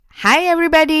Hi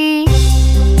everybody!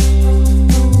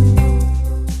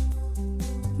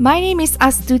 My name is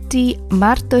Astuti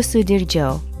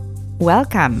Martosudirjo.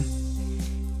 Welcome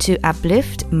to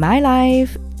Uplift My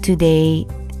Life Today,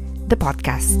 the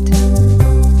podcast.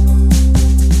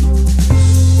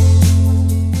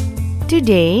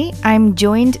 Today, I'm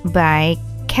joined by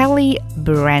Kelly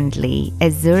Brandley, a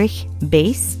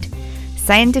Zurich-based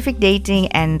scientific dating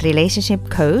and relationship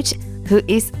coach who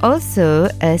is also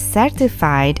a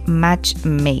certified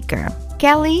matchmaker.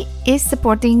 Kelly is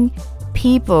supporting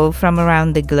people from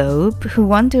around the globe who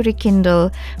want to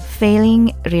rekindle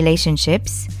failing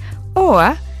relationships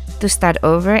or to start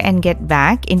over and get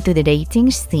back into the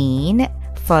dating scene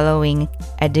following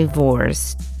a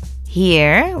divorce.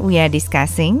 Here we are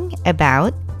discussing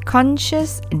about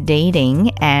conscious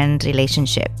dating and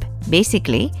relationship.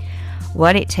 Basically,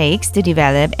 what it takes to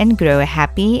develop and grow a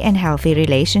happy and healthy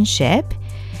relationship,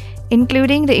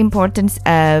 including the importance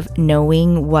of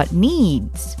knowing what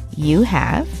needs you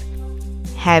have,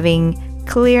 having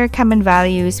clear common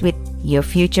values with your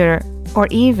future or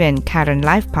even current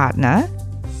life partner,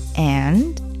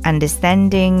 and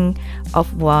understanding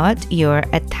of what your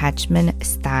attachment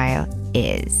style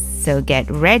is. So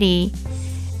get ready.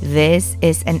 This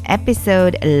is an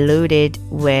episode loaded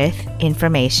with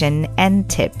information and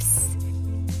tips.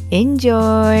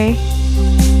 Enjoy!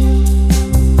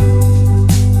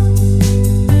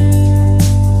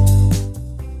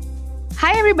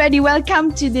 Hi everybody,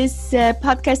 welcome to this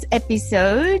podcast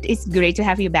episode. It's great to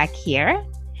have you back here.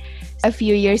 A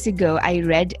few years ago, I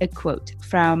read a quote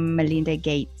from Melinda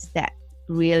Gates that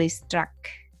really struck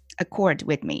a chord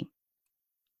with me.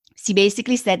 She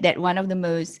basically said that one of the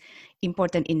most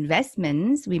important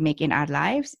investments we make in our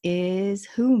lives is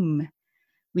whom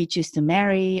we choose to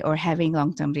marry or having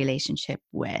long-term relationship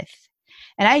with.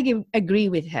 And I agree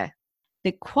with her.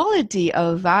 The quality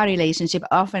of our relationship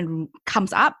often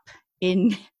comes up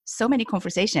in so many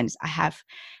conversations I have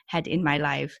had in my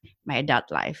life, my adult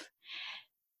life.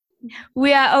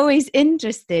 We are always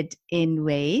interested in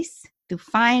ways to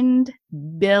find,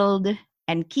 build,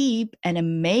 and keep an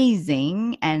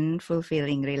amazing and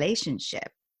fulfilling relationship.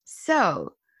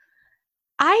 So,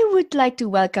 I would like to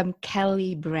welcome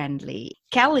Kelly Brandley.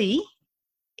 Kelly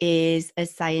is a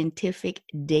scientific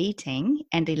dating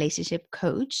and relationship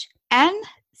coach and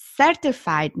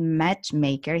certified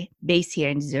matchmaker based here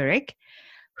in Zurich,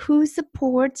 who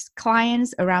supports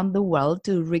clients around the world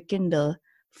to rekindle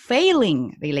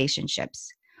failing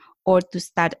relationships or to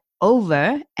start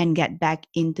over and get back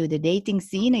into the dating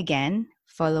scene again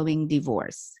following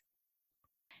divorce.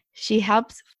 She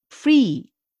helps free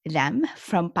them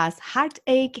from past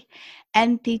heartache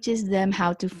and teaches them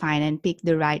how to find and pick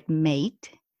the right mate,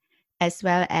 as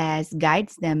well as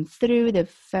guides them through the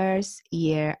first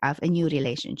year of a new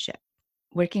relationship.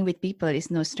 Working with people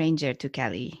is no stranger to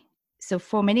Kelly. So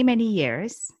for many, many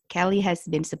years, Kelly has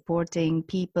been supporting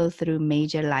people through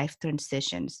major life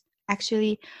transitions,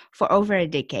 actually for over a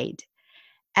decade.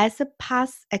 As a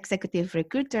past executive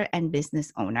recruiter and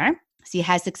business owner, she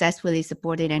has successfully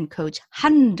supported and coached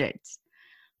hundreds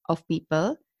of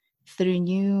people through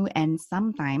new and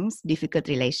sometimes difficult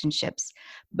relationships,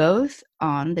 both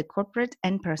on the corporate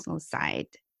and personal side.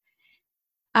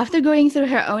 After going through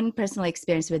her own personal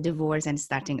experience with divorce and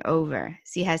starting over,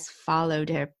 she has followed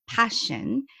her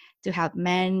passion to help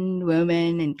men,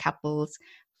 women, and couples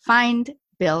find,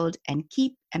 build, and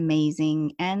keep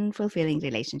amazing and fulfilling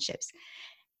relationships.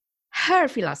 Her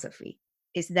philosophy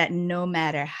is that no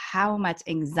matter how much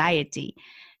anxiety,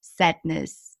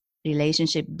 sadness,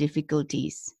 relationship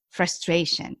difficulties,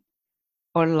 frustration,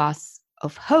 or loss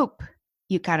of hope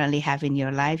you currently have in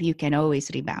your life, you can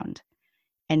always rebound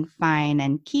and find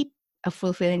and keep a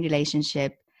fulfilling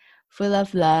relationship full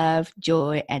of love,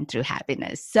 joy, and true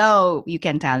happiness. So you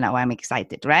can tell now I'm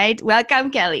excited, right?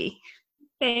 Welcome, Kelly.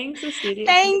 Thanks, Astuti.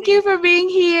 Thank you for being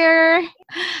here.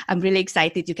 I'm really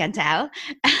excited, you can tell.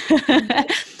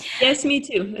 Yes, me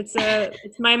too.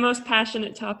 It's my most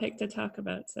passionate topic to talk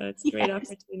about, so it's a great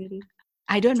opportunity.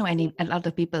 I don't know a lot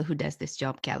of people who does this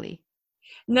job, Kelly.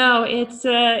 No, it's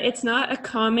not a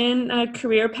common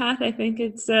career path. I think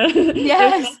it's there's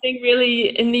nothing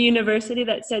really in the university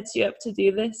that sets you up to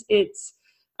do this. It's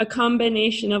a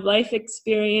combination of life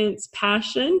experience,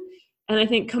 passion, and I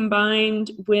think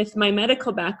combined with my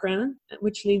medical background,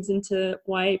 which leads into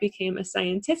why I became a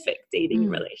scientific dating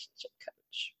and relationship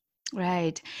coach.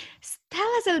 Right. Tell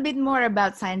us a little bit more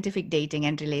about scientific dating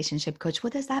and relationship coach.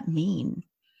 What does that mean?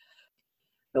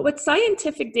 But what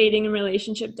scientific dating and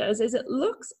relationship does is it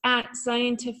looks at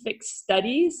scientific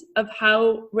studies of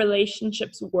how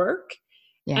relationships work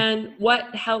and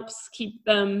what helps keep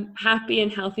them happy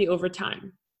and healthy over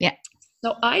time. Yeah.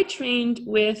 So I trained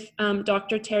with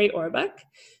Dr. Terry Orbuch.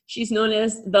 She's known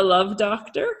as the Love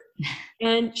Doctor.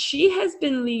 And she has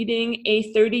been leading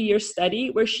a 30-year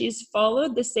study where she's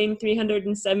followed the same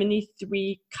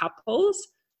 373 couples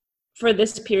for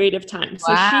this period of time.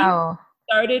 So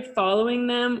she started following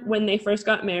them when they first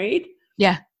got married.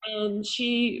 Yeah. And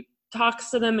she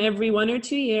talks to them every 1 or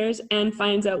 2 years and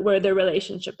finds out where their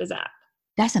relationship is at.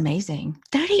 That's amazing.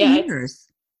 30 years.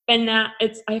 And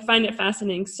I find it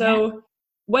fascinating. So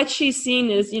what she's seen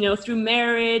is, through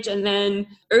marriage and then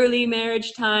early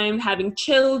marriage time, having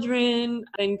children,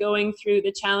 and going through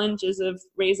the challenges of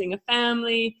raising a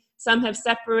family. Some have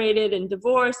separated and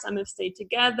divorced. Some have stayed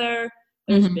together.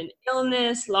 There's been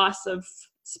illness, loss of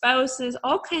spouses,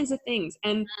 all kinds of things.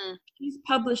 And she's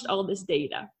published all this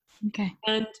data. Okay.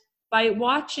 And by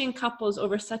watching couples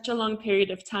over such a long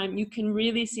period of time, you can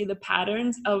really see the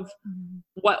patterns of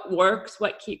what works,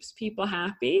 what keeps people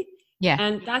happy. Yeah.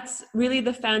 And that's really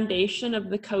the foundation of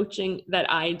the coaching that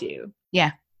I do.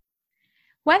 Yeah.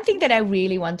 One thing that I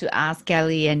really want to ask,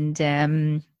 Kelly, and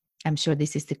I'm sure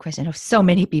this is the question of so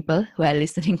many people who are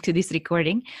listening to this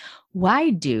recording. Why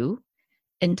do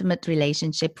intimate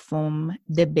relationships form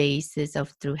the basis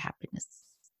of true happiness?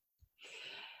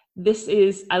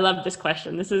 I love this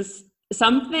question. This is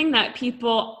something that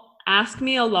people ask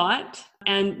me a lot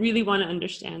and really want to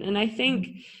understand. And I think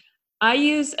I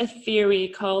use a theory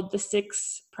called the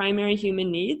 6 primary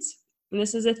human needs. And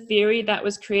this is a theory that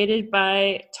was created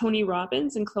by Tony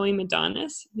Robbins and Chloe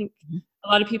Madonis. I think a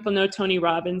lot of people know Tony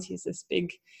Robbins. He's this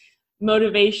big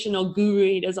motivational guru.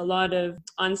 He does a lot of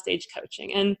onstage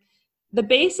coaching. And the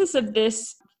basis of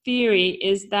this theory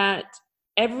is that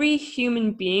every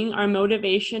human being, our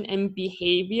motivation and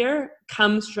behavior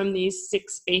comes from these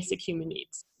 6 basic human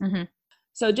needs.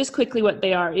 So just quickly what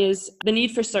they are is the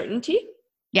need for certainty.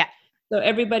 Yeah. So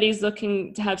everybody's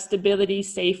looking to have stability,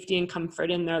 safety, and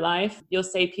comfort in their life. You'll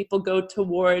say people go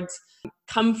towards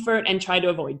comfort and try to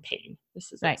avoid pain.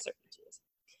 This is what certainty is.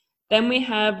 Then we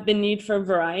have the need for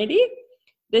variety.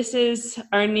 This is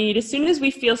our need. As soon as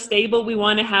we feel stable, we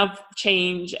want to have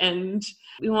change and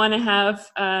we want to have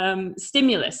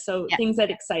stimulus, so things that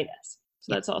excite us.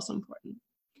 So that's also important.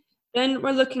 Then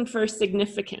we're looking for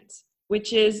significance,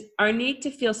 which is our need to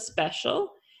feel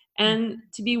special and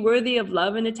to be worthy of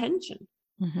love and attention.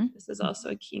 This is also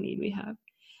a key need we have.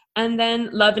 And then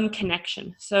love and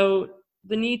connection. So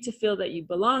the need to feel that you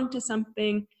belong to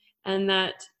something and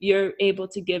that you're able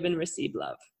to give and receive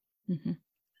love.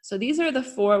 So these are the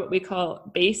 4 what we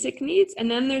call basic needs. And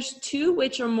then there's 2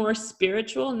 which are more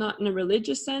spiritual, not in a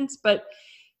religious sense, but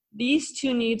these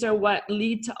 2 needs are what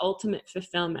lead to ultimate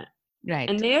fulfillment. Right.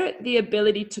 And they're the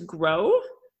ability to grow,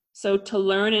 so to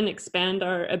learn and expand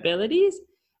our abilities,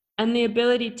 and the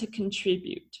ability to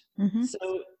contribute. So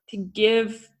to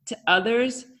give to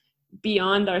others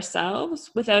beyond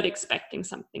ourselves without expecting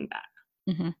something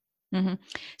back.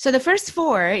 So the first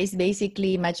 4 is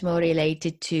basically much more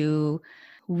related to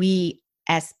we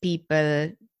as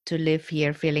people to live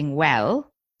here feeling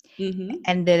well.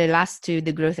 And the last 2,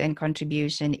 the growth and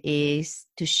contribution, is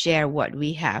to share what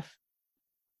we have.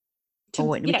 Or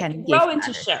what we can grow give and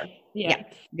others. to share.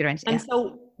 And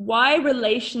so why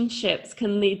relationships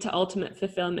can lead to ultimate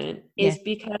fulfillment is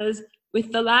because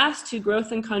with the last 2,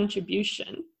 growth and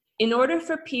contribution, in order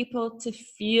for people to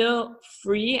feel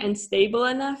free and stable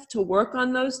enough to work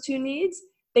on those 2 needs,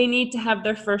 they need to have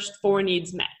their first 4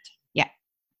 needs met.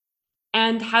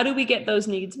 And how do we get those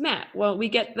needs met? Well, we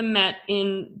get them met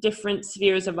in different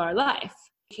spheres of our life.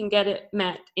 We can get it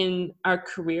met in our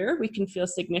career. We can feel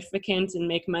significant and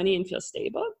make money and feel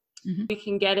stable. We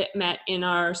can get it met in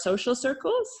our social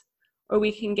circles, or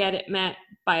we can get it met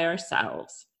by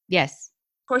ourselves. Yes.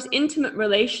 Of course, intimate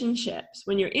relationships,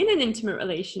 when you're in an intimate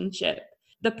relationship,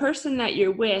 the person that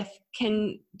you're with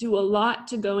can do a lot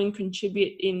to go and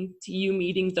contribute into you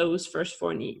meeting those first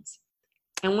 4 needs.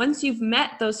 And once you've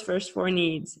met those first 4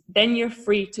 needs, then you're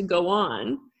free to go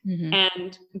on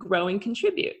and grow and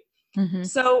contribute.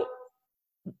 So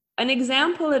an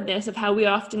example of this, of how we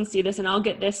often see this, and I'll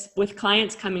get this with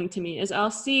clients coming to me, is I'll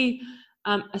see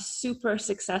a super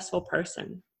successful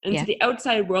person. And to the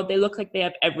outside world, they look like they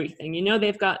have everything.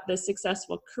 They've got the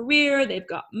successful career, they've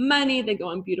got money, they go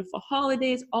on beautiful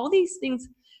holidays, all these things,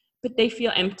 but they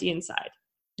feel empty inside.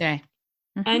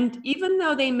 And even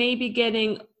though they may be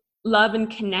getting love and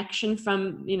connection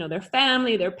from, their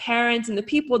family, their parents, and the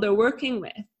people they're working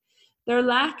with, they're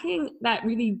lacking that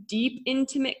really deep,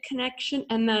 intimate connection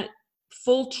and that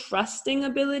full trusting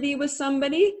ability with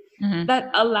somebody that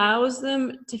allows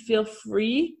them to feel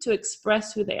free to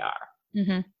express who they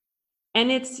are.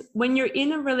 And it's when you're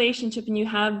in a relationship and you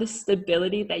have the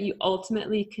stability that you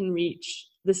ultimately can reach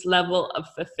this level of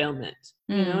fulfillment,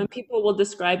 you know, and people will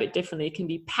describe it differently. It can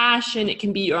be passion. It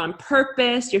can be you're on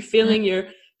purpose. You're feeling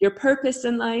your purpose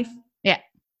in life. Yeah.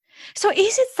 So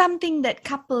is it something that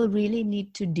couple really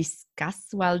need to discuss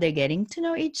while they're getting to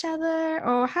know each other,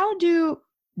 or how do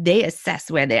they assess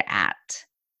where they're at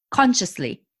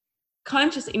consciously?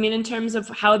 Consciously, I mean, in terms of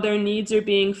how their needs are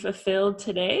being fulfilled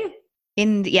today?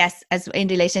 As in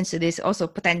relation to this also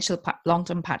potential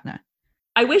long-term partner.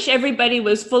 I wish everybody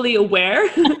was fully aware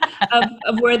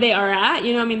of where they are at.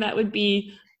 You know, I mean, that would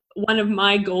be one of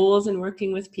my goals in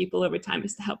working with people over time,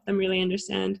 is to help them really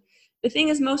understand. The thing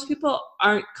is, most people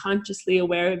aren't consciously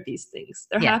aware of these things.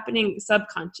 They're happening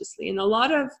subconsciously. And a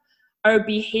lot of our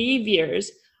behaviors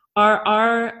are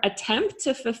our attempt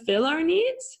to fulfill our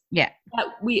needs that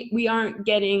we aren't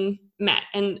getting met.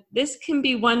 And this can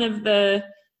be one of the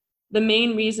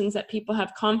main reasons that people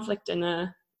have conflict in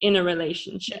a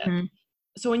relationship. Mm-hmm.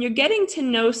 So when you're getting to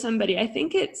know somebody, I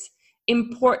think it's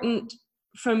important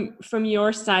from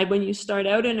your side, when you start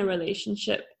out in a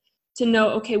relationship, to know,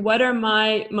 okay, what are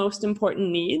my most important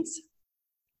needs?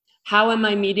 How am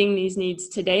I meeting these needs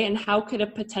today? And how could a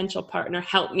potential partner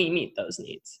help me meet those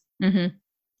needs?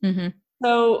 Mm-hmm. Mm-hmm.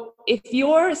 So if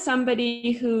you're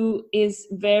somebody who is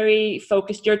very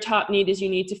focused, your top need is you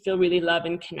need to feel really loved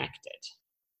and connected.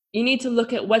 You need to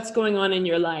look at what's going on in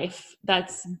your life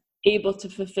that's able to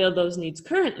fulfill those needs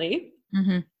currently,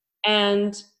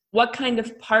 and what kind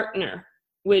of partner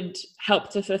would help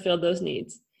to fulfill those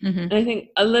needs. And I think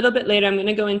a little bit later, I'm going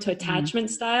to go into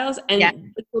attachment styles, and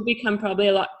it will become probably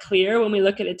a lot clearer when we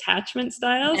look at attachment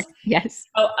styles. Yes.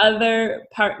 How other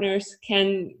partners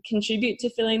can contribute to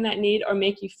filling that need or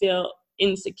make you feel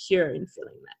insecure in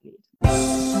filling that need.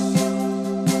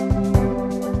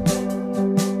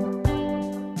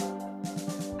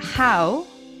 How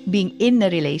being in a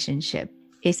relationship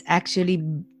is actually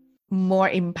more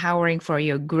empowering for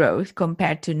your growth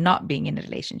compared to not being in a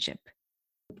relationship.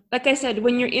 Like I said,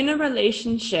 when you're in a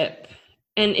relationship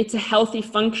and it's a healthy,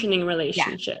 functioning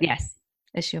relationship,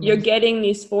 you're getting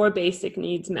these 4 basic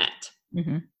needs met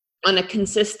on a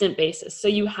consistent basis. So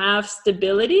you have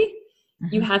stability,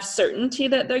 you have certainty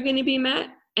that they're going to be met,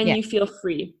 and you feel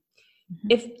free.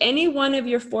 If any one of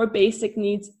your 4 basic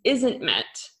needs isn't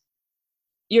met,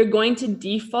 you're going to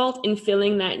default in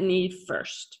filling that need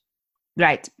first.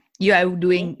 Right. You are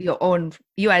doing your own,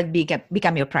 you are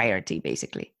become your priority,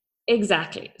 basically.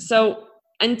 Exactly. So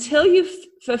until you've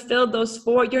fulfilled those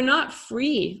 4, you're not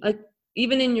free. Like,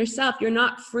 even in yourself, you're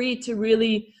not free to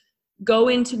really go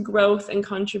into growth and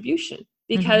contribution,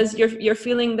 because you're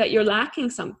feeling that you're lacking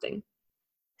something.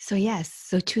 So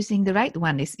so choosing the right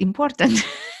one is important.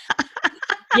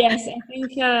 Yes, I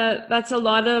think that's a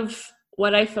lot of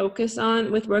what I focus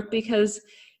on with work, because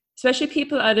especially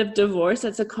people out of divorce,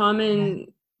 that's a common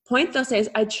point they'll say is,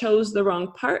 I chose the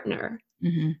wrong partner.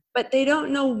 But they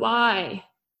don't know why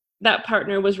that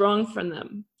partner was wrong for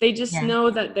them. They just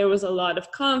know that there was a lot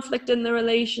of conflict in the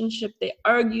relationship. They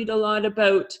argued a lot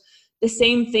about the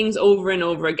same things over and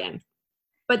over again.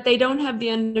 But they don't have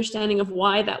the understanding of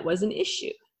why that was an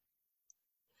issue.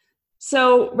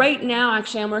 So right now,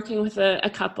 actually, I'm working with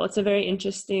a couple. It's a very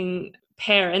interesting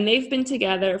pair, and they've been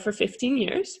together for 15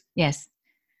 years. Yes.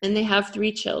 And they have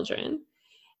 3 children.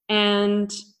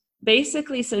 And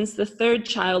basically, since the 3rd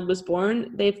child was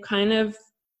born, they've kind of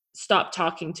stopped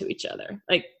talking to each other,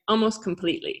 like almost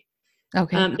completely.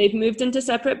 Okay. They've moved into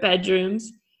separate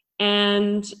bedrooms.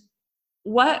 And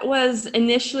what was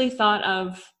initially thought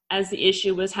of as the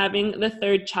issue was having the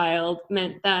 3rd child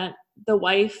meant that the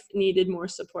wife needed more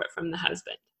support from the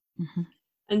husband.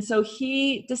 And so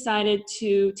he decided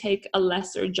to take a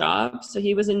lesser job. So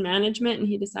he was in management, and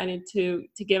he decided to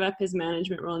give up his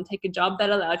management role and take a job that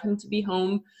allowed him to be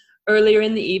home earlier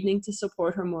in the evening to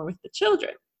support her more with the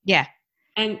children. Yeah.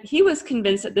 And he was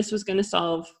convinced that this was going to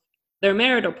solve their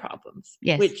marital problems,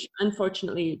 which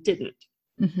unfortunately it didn't.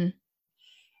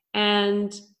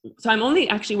 And so I'm only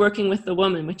actually working with the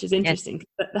woman, which is interesting,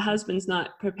 but the husband's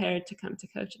not prepared to come to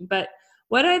coaching. But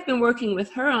what I've been working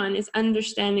with her on is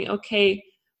understanding, okay,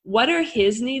 what are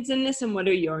his needs in this and what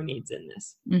are your needs in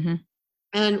this?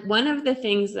 And one of the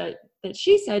things that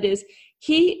she said is,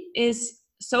 he is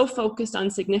so focused on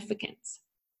significance.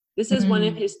 This is one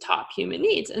of his top human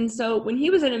needs. And so when he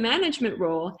was in a management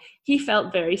role, he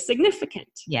felt very significant.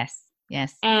 Yes.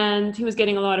 And he was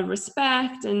getting a lot of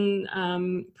respect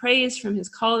and praise from his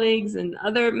colleagues and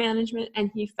other management. And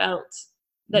he felt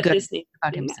that this needed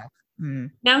to be himself.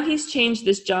 Now he's changed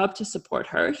this job to support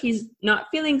her. He's not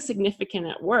feeling significant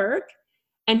at work.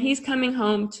 And he's coming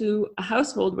home to a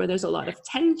household where there's a lot of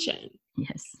tension.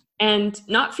 Yes. And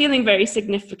not feeling very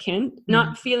significant,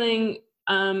 not feeling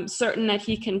certain that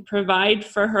he can provide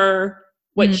for her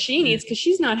what she needs, because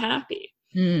she's not happy.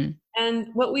 And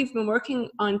what we've been working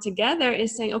on together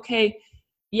is saying, okay,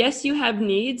 yes, you have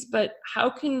needs, but how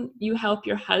can you help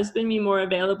your husband be more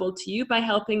available to you by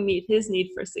helping meet his need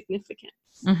for significance?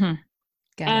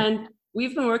 And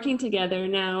we've been working together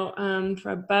now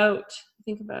for about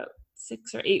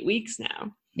 6 or 8 weeks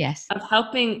now. Yes. Of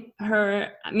helping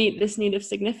her meet this need of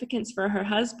significance for her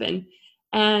husband.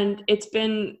 And it's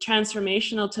been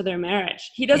transformational to their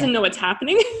marriage. He doesn't know what's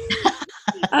happening.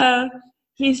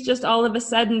 He's just all of a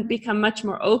sudden become much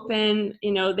more open.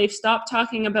 You know, they've stopped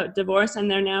talking about divorce and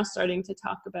they're now starting to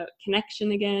talk about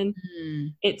connection again.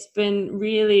 It's been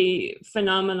really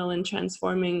phenomenal in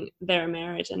transforming their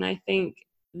marriage. And I think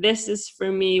this is,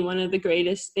 for me, one of the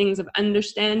greatest things of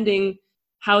understanding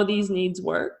how these needs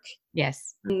work.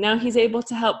 Yes. And now he's able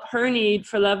to help her need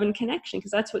for love and connection,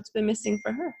 because that's what's been missing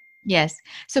for her. Yes.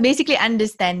 So basically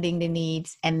understanding the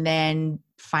needs and then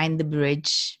find the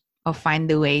bridge or find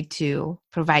the way to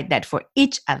provide that for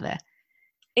each other.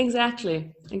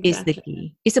 Exactly. Is the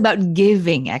key. It's about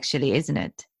giving, actually, isn't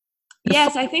it?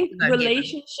 Yes, I think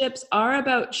relationships are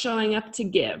about showing up to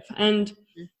give. And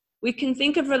we can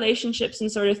think of relationships in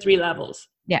sort of 3 levels.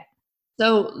 Yeah.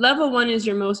 So level 1 is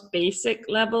your most basic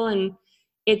level, and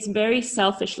it's very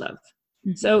selfish love.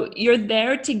 So you're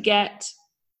there to get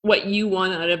what you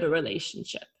want out of a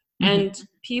relationship. And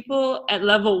people at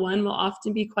level 1 will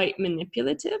often be quite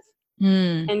manipulative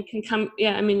and can come,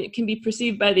 it can be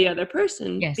perceived by the other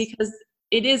person because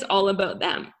it is all about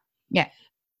them. Yeah.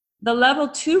 The level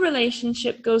 2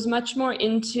 relationship goes much more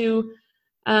into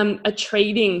a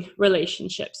trading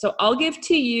relationship. So I'll give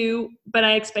to you, but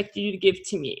I expect you to give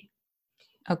to me.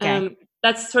 Okay.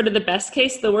 That's sort of the best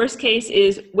case. The worst case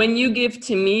is when you give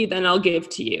to me, then I'll give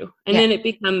to you. And then it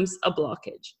becomes a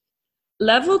blockage.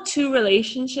 Level 2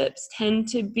 relationships tend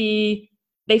to be,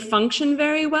 they function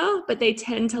very well, but they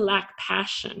tend to lack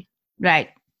passion. Right.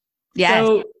 Yeah.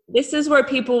 So this is where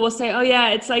people will say, oh yeah,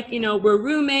 it's like, we're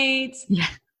roommates. Yeah.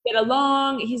 Get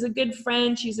along. He's a good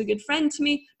friend. She's a good friend to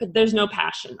me, but there's no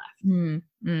passion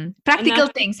left. Practical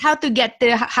things, how to get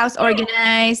the house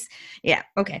organized. Yeah.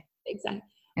 Okay. Exactly.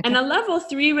 Okay. And a level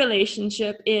 3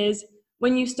 relationship is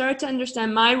when you start to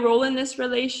understand my role in this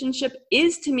relationship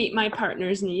is to meet my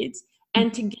partner's needs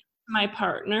and to give to my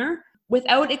partner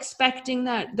without expecting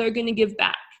that they're going to give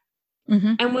back.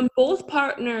 And when both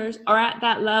partners are at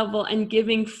that level and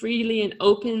giving freely and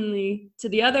openly to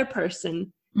the other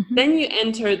person, then you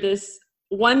enter this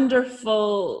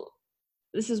wonderful,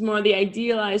 this is more the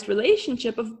idealized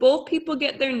relationship of both people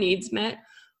get their needs met,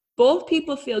 both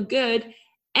people feel good,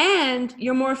 and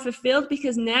you're more fulfilled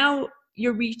because now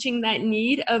you're reaching that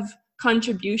need of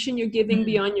contribution. You're giving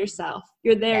beyond yourself.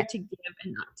 You're there to give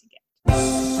and not to get.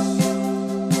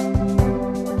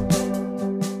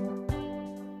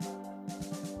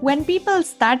 When people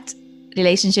start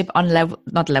relationship on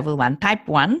level 1, type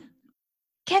 1,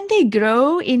 can they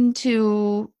grow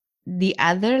into the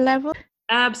other level?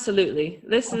 Absolutely.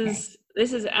 This is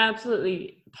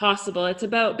absolutely possible. It's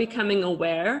about becoming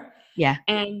aware. Yeah.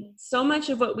 And so much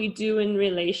of what we do in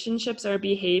relationships, our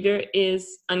behavior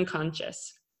is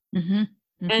unconscious.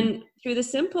 And through the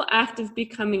simple act of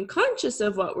becoming conscious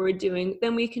of what we're doing,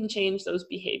 then we can change those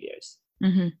behaviors.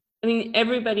 I mean,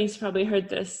 everybody's probably heard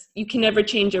this. You can never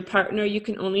change your partner. You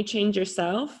can only change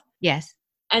yourself. Yes.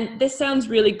 And this sounds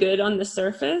really good on the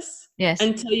surface. Yes.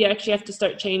 Until you actually have to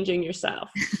start changing yourself.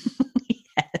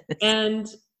 And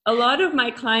a lot of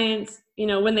my clients,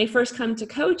 when they first come to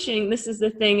coaching, this is the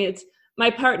thing. It's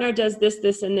my partner does this,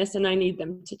 this, and this, and I need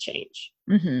them to change.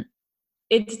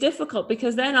 It's difficult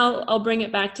because then I'll bring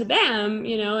it back to them,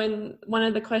 and one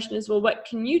of the questions is, well, what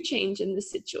can you change in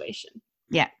this situation?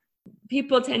 Yeah.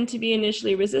 People tend to be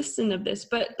initially resistant of this,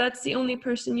 but that's the only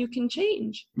person you can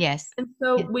change. Yes. And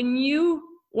so when you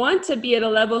want to be at a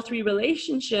level 3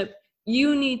 relationship,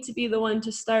 you need to be the one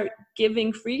to start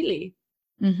giving freely.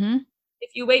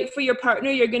 If you wait for your partner,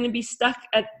 you're going to be stuck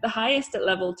at the highest at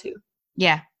level 2.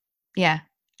 Yeah. Yeah.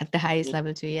 At the highest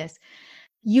level 2. Yes.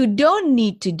 You don't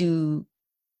need to do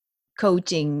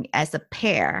coaching as a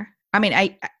pair. I mean,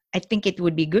 I think it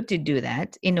would be good to do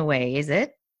that in a way, is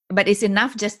it? But it's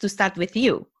enough just to start with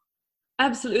you.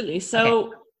 Absolutely.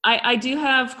 So I do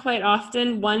have quite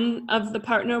often one of the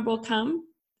partner will come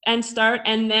and start,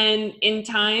 and then in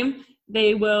time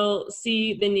they will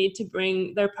see the need to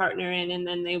bring their partner in, and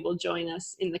then they will join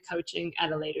us in the coaching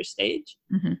at a later stage.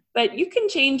 But you can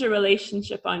change a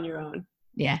relationship on your own.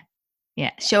 Yeah.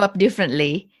 Yeah. Show up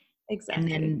differently. Exactly.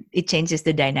 And then it changes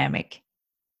the dynamic.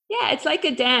 Yeah, it's like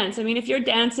a dance. I mean, if you're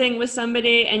dancing with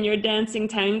somebody and you're dancing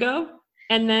tango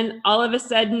and then all of a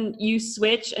sudden you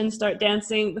switch and start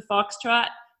dancing the foxtrot,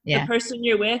 the person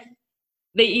you're with,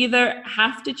 they either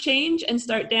have to change and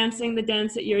start dancing the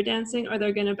dance that you're dancing, or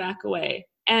they're going to back away.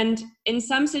 And in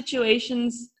some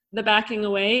situations, the backing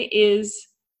away is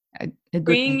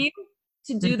freeing you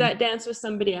to do that dance with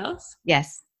somebody else.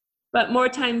 Yes. But more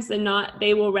times than not,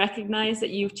 they will recognize that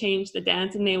you've changed the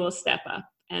dance, and they will step up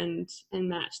and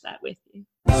match that with you.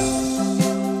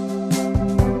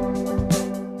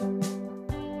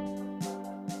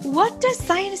 What does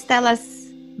science tell us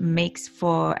makes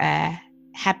for a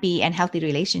happy and healthy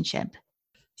relationship?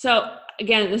 So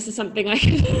again, this is something I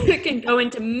can go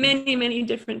into many, many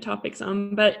different topics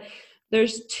on, but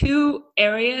there's 2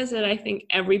 areas that I think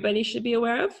everybody should be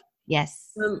aware of.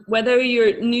 Yes. Whether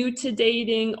you're new to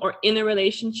dating or in a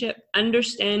relationship,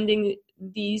 understanding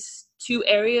these 2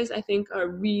 areas, I think, are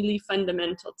really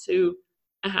fundamental to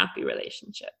a happy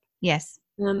relationship. Yes.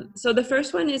 So the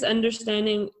first one is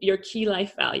understanding your key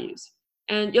life values.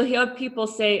 And you'll hear people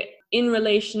say in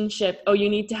relationship, oh, you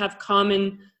need to have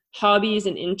common hobbies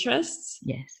and interests.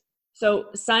 Yes. So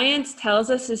science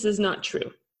tells us this is not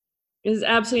true. It is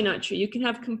absolutely not true. You can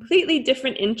have completely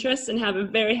different interests and have a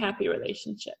very happy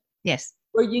relationship. Yes.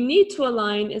 Where you need to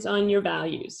align is on your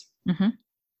values.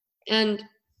 And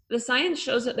the science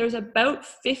shows that there's about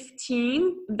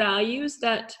 15 values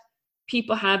that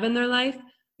people have in their life,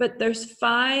 but there's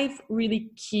 5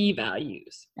 really key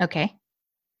values. Okay.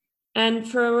 And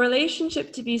for a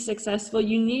relationship to be successful,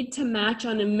 you need to match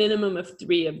on a minimum of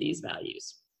 3 of these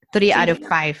values. 3 out of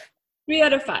 5. 3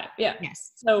 out of 5, yeah.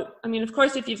 Yes. So, I mean, of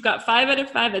course, if you've got 5 out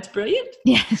of 5, that's brilliant.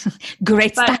 Yes.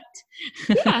 Great start.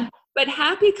 Yeah. But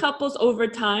happy couples over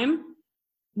time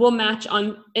will match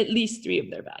on at least 3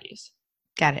 of their values.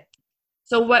 Got it.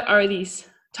 So what are these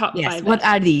top 5 values? What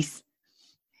are these?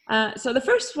 So the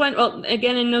first one, well,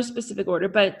 again, in no specific order,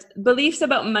 but beliefs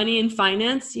about money and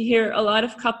finance. You hear a lot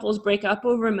of couples break up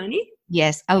over money.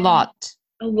 Yes, a lot.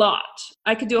 A lot.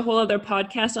 I could do a whole other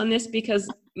podcast on this because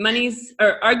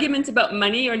arguments about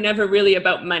money are never really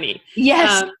about money.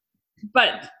 Yes.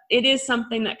 But it is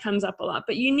something that comes up a lot.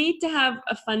 But you need to have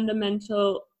a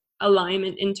fundamental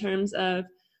alignment in terms of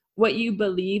what you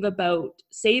believe about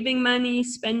saving money,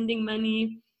 spending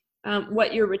money,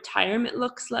 what your retirement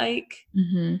looks like.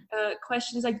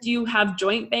 Questions like, do you have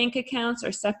joint bank accounts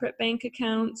or separate bank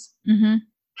accounts?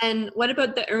 And what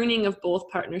about the earning of both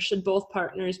partners? Should both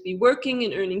partners be working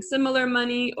and earning similar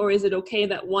money, or is it okay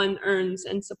that one earns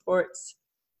and supports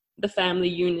the family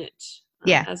unit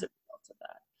as a result of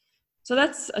that? So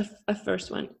that's a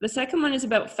first one. The second one is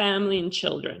about family and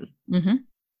children.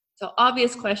 So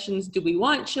obvious questions: do we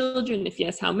want children? If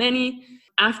yes, how many?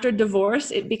 After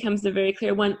divorce, it becomes the very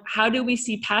clear one. How do we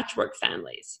see patchwork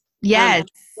families? Yes. Do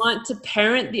we want to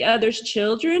parent the other's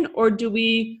children, or do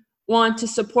we want to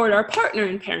support our partner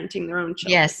in parenting their own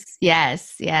children?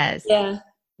 Yes. Yeah.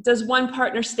 Does one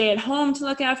partner stay at home to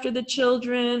look after the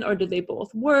children, or do they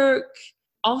both work?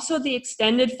 Also, the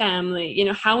extended family,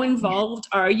 how involved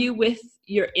are you with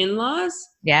your in-laws?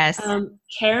 Yes.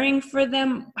 Caring for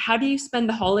them. How do you spend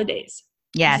the holidays?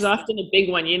 Yes. This is often a big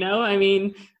one, I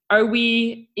mean, are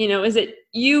we, is it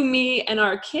you, me, and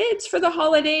our kids for the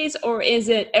holidays, or is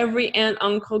it every aunt,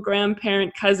 uncle,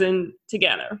 grandparent, cousin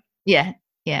together? Yeah.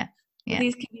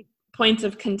 These can be points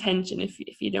of contention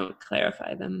if you don't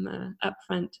clarify them up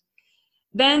front.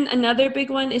 Then another big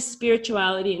one is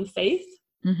spirituality and faith.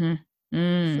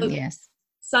 Yes.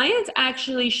 Science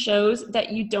actually shows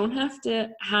that you don't have to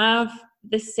have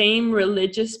the same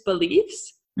religious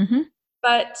beliefs,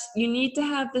 but you need to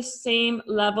have the same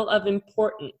level of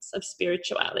importance of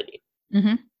spirituality.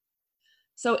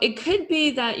 So it could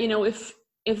be that,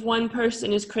 if one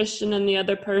person is Christian and the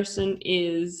other person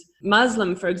is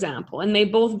Muslim, for example, and they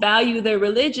both value their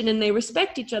religion and they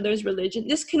respect each other's religion,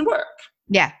 this can work.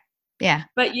 Yeah.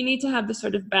 But you need to have the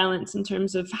sort of balance in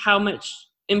terms of how much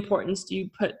importance do you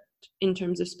put in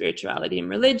terms of spirituality and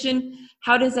religion?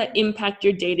 How does that impact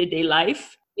your day-to-day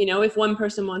life? If one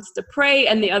person wants to pray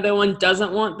and the other one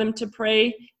doesn't want them to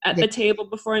pray at the table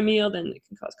before a meal, then it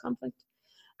can cause conflict.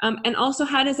 And also,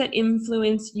 how does that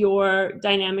influence your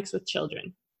dynamics with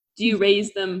children? Do you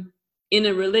raise them in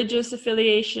a religious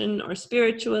affiliation or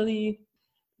spiritually?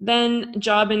 Then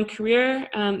job and career.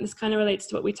 This kind of relates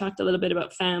to what we talked a little bit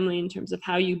about family in terms of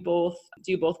how you both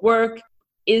work.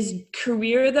 Is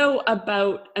career, though,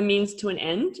 about a means to an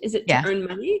end? Is it to earn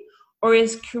money? Or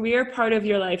is career part of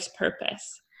your life's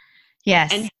purpose?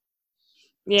 Yes. And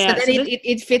so then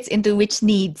it fits into which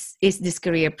needs is this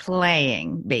career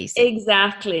playing, basically.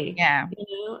 Exactly. Yeah.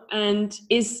 And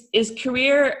is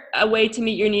career a way to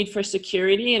meet your need for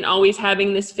security and always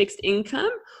having this fixed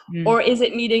income? Or is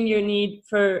it meeting your need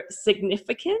for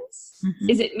significance?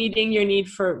 Is it meeting your need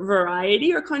for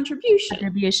variety or contribution?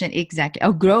 Contribution, exactly.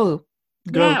 Or growth.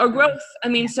 Yeah, or growth. I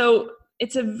mean, so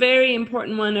it's a very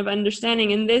important one of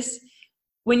understanding. And this,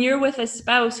 when you're with a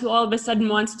spouse who all of a sudden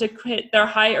wants to quit their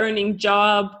high earning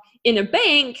job in a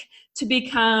bank to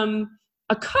become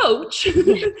a coach,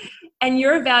 and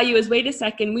your value is, wait a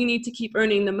second, we need to keep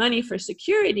earning the money for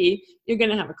security, you're going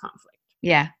to have a conflict.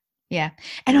 Yeah. Yeah.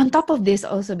 And on top of this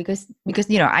also, because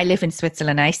I live in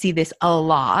Switzerland, I see this a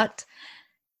lot,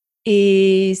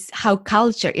 is how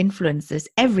culture influences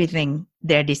everything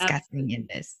they're discussing in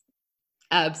this.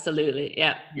 Absolutely.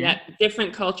 Yeah.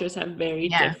 Different cultures have very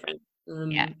different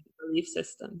belief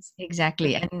systems.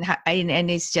 Exactly.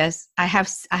 And it's just, I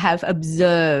have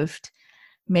observed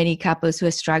many couples who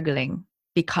are struggling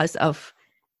because of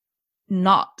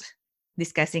not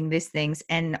discussing these things,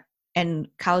 and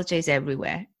culture is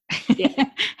everywhere.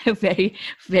 Very,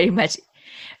 very much.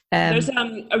 There's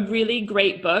a really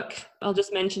great book. I'll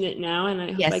just mention it now, and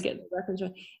I hope I get the reference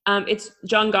right. It's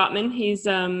John Gottman. He's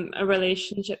a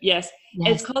relationship. Yes.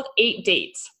 It's called 8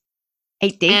 Dates.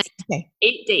 8 Dates? Okay.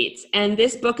 8 Dates. And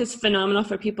this book is phenomenal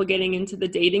for people getting into the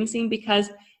dating scene, because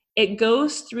it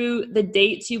goes through the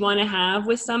dates you want to have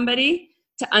with somebody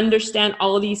to understand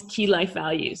all of these key life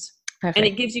values. Perfect. And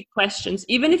it gives you questions.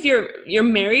 Even if you're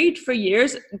married for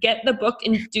years, get the book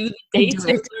and do the dates.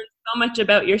 You'll learn so much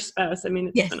about your spouse. I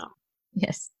mean, it's phenomenal.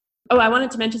 Yes. Oh, I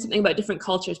wanted to mention something about different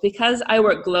cultures. Because I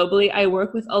work globally, I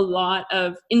work with a lot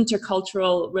of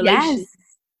intercultural relations.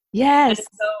 Yes. And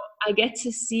so I get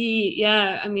to see,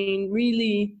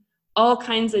 really all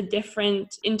kinds of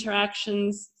different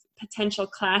interactions, potential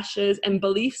clashes, and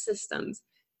belief systems.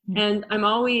 And I'm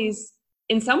always,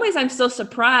 in some ways, I'm still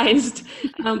surprised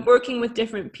working with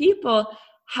different people,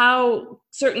 how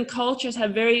certain cultures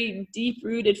have very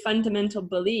deep-rooted fundamental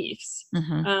beliefs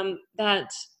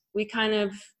that we kind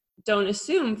of don't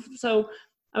assume. So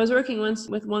I was working once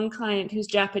with one client who's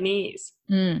Japanese,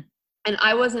 and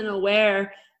I wasn't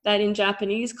aware that in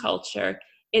Japanese culture,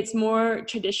 it's more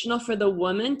traditional for the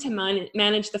woman to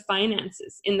manage the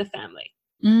finances in the family.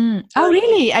 Oh,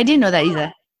 really? I didn't know that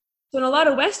either. So in a lot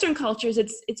of Western cultures,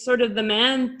 it's sort of the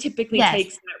man typically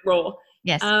takes that role.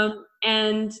 Yes.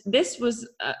 And this was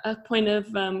a point of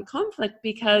conflict,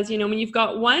 because, when you've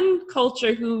got one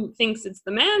culture who thinks it's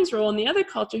the man's role and the other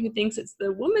culture who thinks it's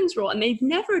the woman's role, and they've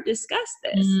never discussed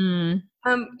this,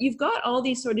 you've got all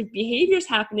these sort of behaviors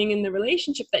happening in the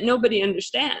relationship that nobody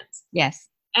understands. Yes.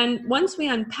 And once we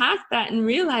unpack that and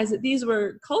realize that these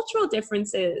were cultural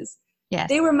differences,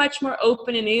 they were much more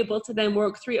open and able to then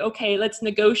work through, okay, let's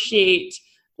negotiate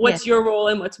what's your role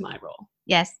and what's my role.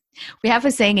 Yes. We have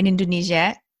a saying in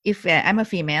Indonesia, if I'm a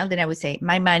female, then I would say,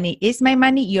 my money is my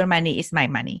money, your money is my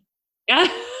money. Yeah.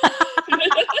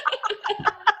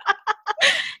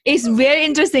 It's very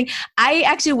interesting. I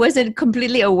actually wasn't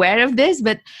completely aware of this,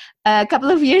 but a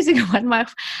couple of years ago, one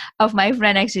of my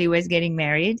friend actually was getting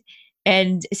married,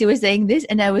 and she was saying this,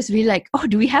 and I was really like, oh,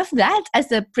 do we have that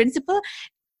as a principle?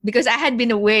 Because I had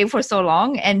been away for so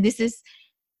long, and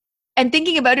and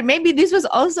thinking about it, maybe this was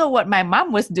also what my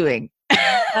mom was doing.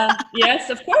 Yes,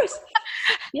 of course.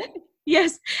 Yeah.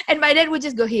 Yes. And my dad would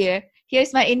just go,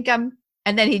 here's my income.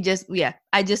 And then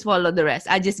I just follow the rest.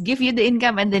 I just give you the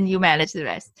income and then you manage the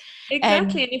rest.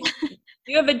 Exactly. And if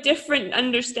you have a different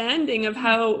understanding of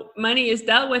how money is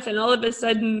dealt with, and all of a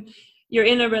sudden you're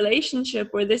in a relationship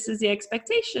where this is the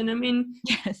expectation. I mean,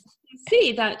 you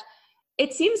see that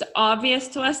it seems obvious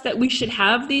to us that we should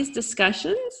have these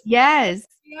discussions. Yes.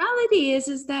 The reality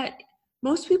is that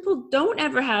most people don't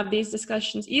ever have these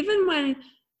discussions. Even when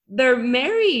they're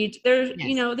married, they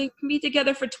can be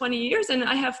together for 20 years. And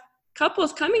I have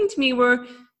couples coming to me where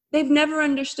they've never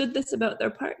understood this about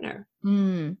their partner.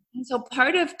 And so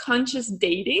part of conscious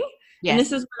dating, and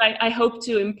this is what I hope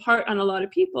to impart on a lot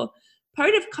of people,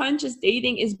 part of conscious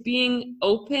dating is being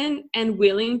open and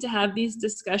willing to have these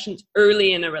discussions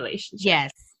early in a relationship.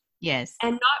 Yes.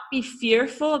 And not be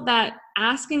fearful that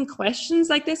asking questions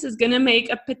like this is going to make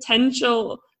a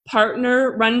potential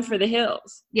partner run for the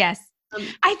hills. Yes.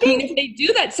 I think if they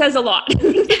do, that says a lot.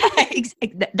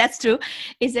 That's true.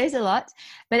 It says a lot.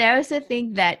 But I also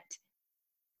think that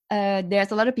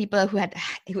there's a lot of people who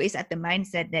is at the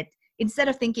mindset that instead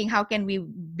of thinking, how can we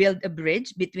build a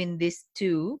bridge between these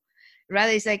two,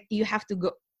 rather it's like, you have to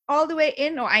go all the way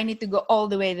in, or I need to go all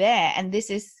the way there. And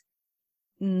this is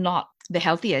not the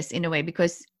healthiest in a way,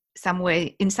 because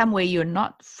in some way you're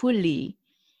not fully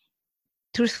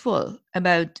truthful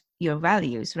about your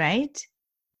values, right?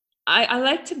 I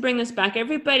like to bring this back.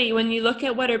 Everybody, when you look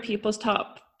at what are people's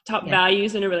top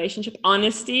values in a relationship,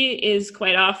 honesty is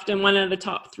quite often one of the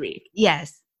top 3.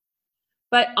 Yes.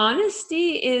 But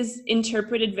honesty is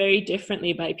interpreted very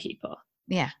differently by people.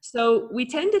 Yeah. So we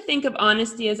tend to think of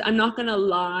honesty as I'm not going to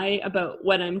lie about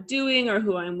what I'm doing or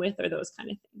who I'm with or those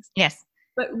kind of things. Yes.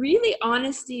 But really,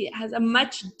 honesty has a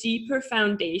much deeper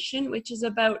foundation, which is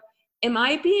about, am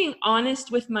I being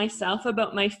honest with myself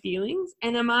about my feelings?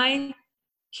 And am I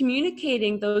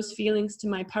communicating those feelings to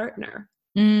my partner?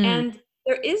 And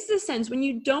there is this sense when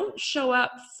you don't show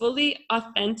up fully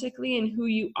authentically in who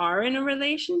you are in a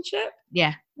relationship,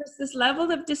 there's this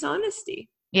level of dishonesty.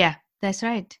 Yeah, that's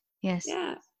right. Yes.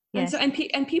 Yeah. Yes.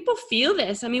 And people feel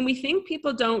this. I mean, we think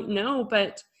people don't know,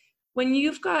 but when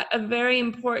you've got a very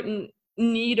important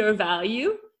need or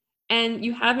value and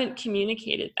you haven't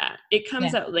communicated that, it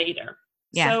comes out later.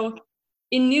 So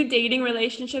in new dating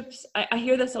relationships, I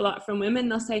hear this a lot from women.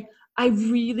 They'll say, I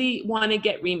really want to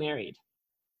get remarried.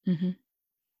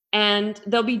 And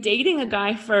they'll be dating a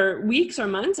guy for weeks or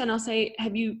months, and I'll say,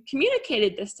 have you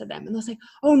communicated this to them? And they'll say,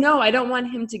 oh no, I don't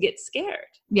want him to get scared.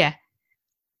 Yeah.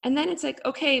 And then it's like,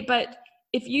 okay, but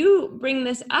if you bring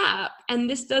this up and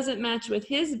this doesn't match with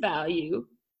his value,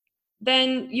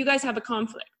 then you guys have a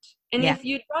conflict. And if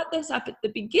you brought this up at the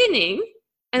beginning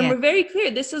and we're very clear,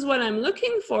 this is what I'm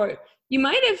looking for, you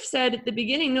might have said at the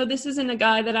beginning, no, this isn't a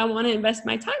guy that I want to invest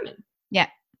my time in. Yeah.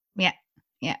 Yeah.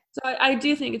 Yeah. So I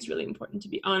do think it's really important to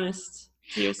be honest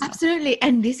to yourself. Absolutely.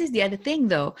 And this is the other thing,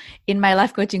 though. In my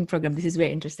life coaching program, this is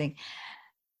very interesting.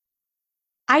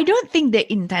 I don't think they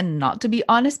intend not to be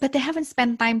honest, but they haven't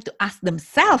spent time to ask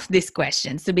themselves these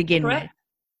questions to begin with.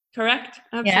 Correct.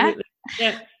 Absolutely.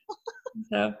 Yeah.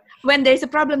 So when there's a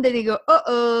problem, then they go,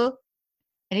 I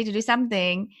need to do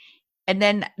something. And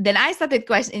then I started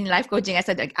in life coaching. I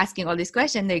started asking all these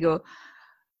questions. They go,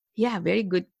 yeah, very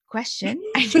good question.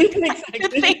 I need to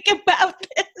think about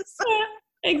this.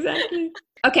 Exactly.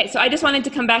 Okay, so I just wanted to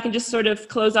come back and just sort of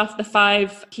close off the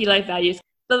 5 key life values.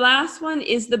 The last one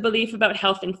is the belief about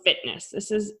health and fitness.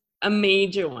 This is a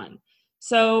major one.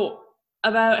 So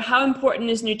about how important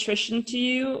is nutrition to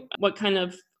you? What kind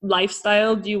of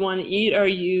lifestyle do you want to eat? Are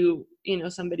you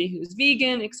somebody who's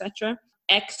vegan, etc.?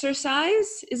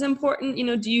 Exercise is important.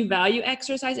 Do you value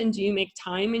exercise, and do you make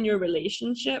time in your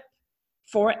relationship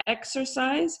for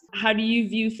exercise? How do you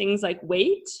view things like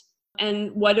weight?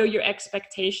 And what are your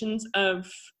expectations of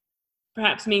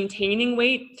perhaps maintaining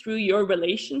weight through your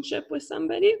relationship with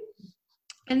somebody?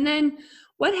 And then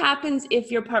what happens if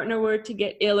your partner were to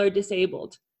get ill or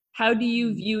disabled? How do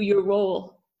you view your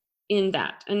role in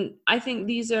that? And I think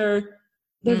they're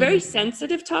very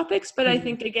sensitive topics, but I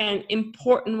think, again,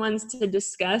 important ones to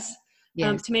discuss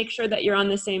to make sure that you're on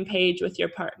the same page with your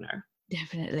partner.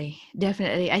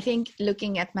 Definitely. I think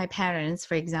looking at my parents,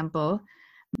 for example,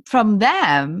 from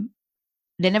them,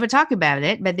 they never talk about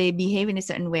it, but they behave in a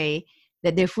certain way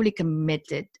that they're fully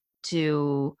committed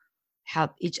to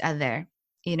help each other,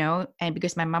 and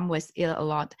because my mom was ill a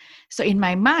lot. So in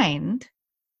my mind,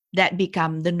 that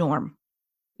become the norm.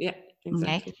 Yeah,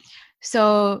 exactly. Okay?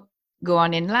 So go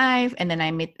on in life, and then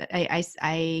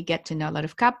I get to know a lot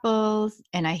of couples,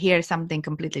 and I hear something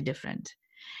completely different.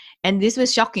 And this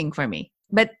was shocking for me.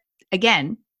 But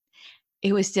again,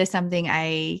 it was just something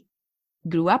I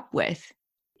grew up with.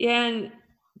 Yeah, and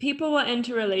people will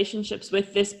enter relationships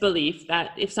with this belief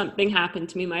that if something happened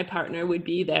to me, my partner would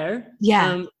be there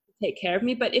to take care of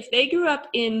me. But if they grew up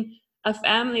in a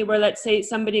family where, let's say,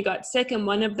 somebody got sick and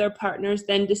one of their partners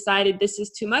then decided, this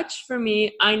is too much for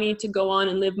me, I need to go on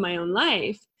and live my own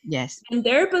life. Yes. And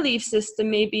their belief system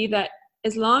may be that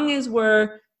as long as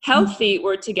we're healthy,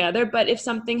 we're together. But if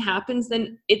something happens,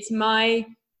 then it's my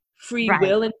free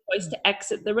will and choice to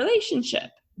exit the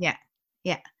relationship. Yeah.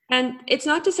 Yeah. And it's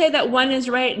not to say that one is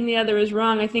right and the other is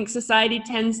wrong. I think society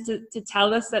tends to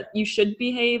tell us that you should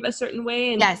behave a certain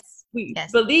way. And we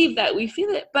believe that, we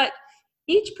feel it. But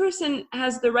each person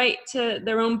has the right to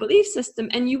their own belief system.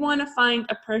 And you want to find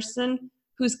a person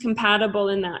who's compatible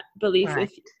in that belief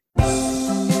with you.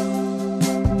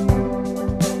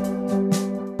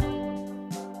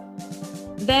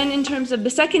 Then in terms of the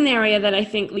second area that I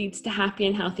think leads to happy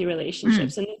and healthy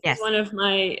relationships, and this is one of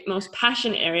my most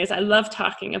passionate areas. I love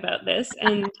talking about this,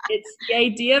 and it's the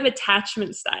idea of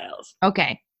attachment styles.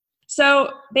 Okay.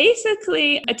 So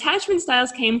basically, attachment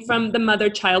styles came from the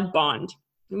mother-child bond.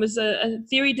 It was a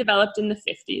theory developed in the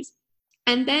 50s.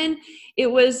 And then it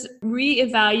was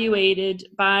reevaluated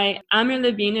by Amir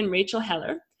Levine and Rachel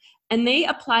Heller, and they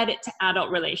applied it to adult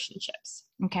relationships.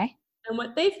 Okay. And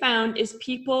what they found is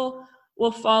people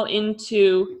will fall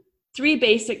into 3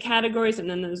 basic categories, and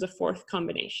then there's a 4th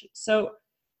combination. So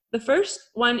the first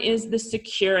one is the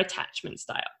secure attachment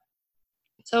style.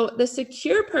 So the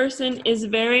secure person is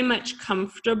very much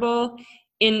comfortable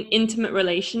in intimate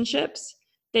relationships.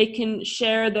 They can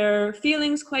share their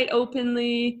feelings quite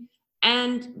openly,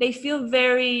 and they feel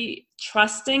very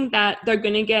trusting that they're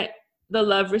going to get the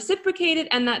love reciprocated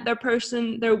and that their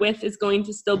person they're with is going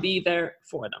to still be there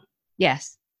for them.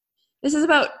 Yes. This is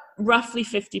about roughly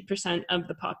 50% of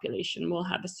the population will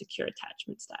have a secure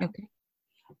attachment style. Okay.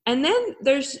 And then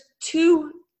there's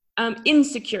two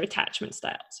insecure attachment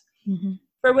styles. Mm-hmm.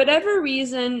 For whatever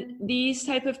reason, these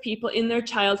type of people in their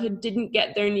childhood didn't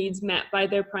get their needs met by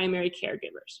their primary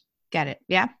caregivers. Got it.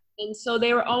 Yeah. And so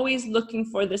they were always looking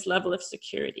for this level of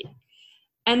security.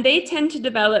 And they tend to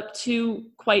develop two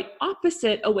quite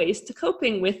opposite ways to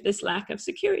coping with this lack of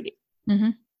security.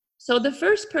 Mm-hmm. So the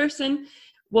first person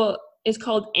is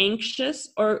called anxious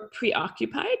or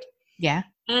preoccupied. Yeah.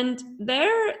 And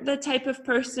they're the type of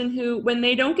person who, when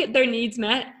they don't get their needs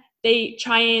met, they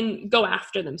try and go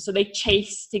after them. So they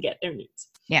chase to get their needs.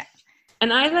 Yeah.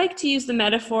 And I like to use the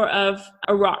metaphor of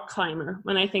a rock climber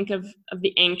when I think of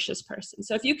the anxious person.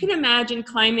 So if you can imagine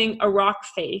climbing a rock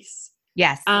face.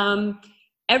 Yes.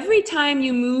 Every time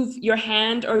you move your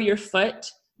hand or your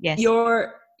foot, yes,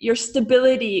 your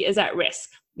stability is at risk.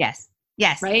 Yes.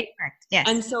 Yes. Right? Correct. Yes.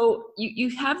 And so you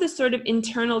have this sort of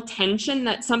internal tension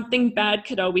that something bad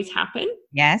could always happen.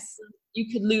 Yes. You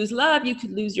could lose love, you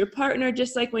could lose your partner,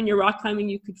 just like when you're rock climbing,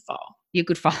 you could fall. You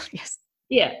could fall, yes.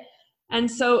 Yeah. And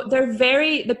so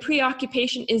the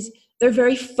preoccupation is they're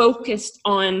very focused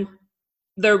on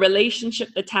their relationship,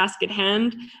 the task at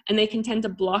hand, and they can tend to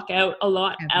block out a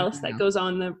lot else that goes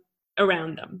on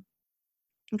around them.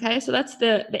 Okay, so that's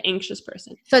the anxious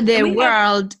person. So the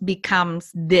world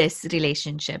becomes this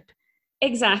relationship.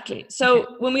 Exactly.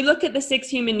 So when we look at the 6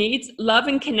 human needs, love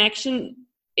and connection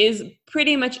is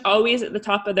pretty much always at the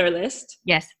top of their list.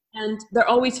 Yes. And they're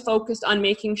always focused on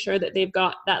making sure that they've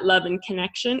got that love and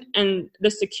connection and the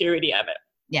security of it.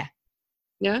 Yeah.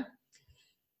 Yeah.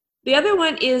 The other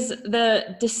one is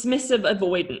the dismissive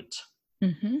avoidant.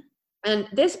 Mm-hmm. And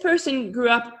this person grew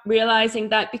up realizing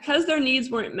that because their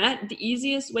needs weren't met, the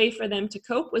easiest way for them to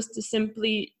cope was to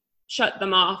simply shut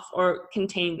them off or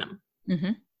contain them.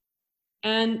 Mm-hmm.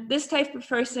 And this type of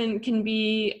person can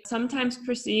be sometimes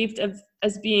perceived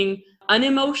as being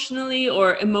unemotionally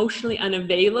or emotionally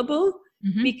unavailable,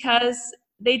 mm-hmm. because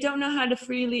they don't know how to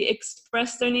freely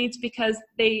express their needs because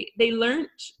they learned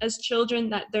as children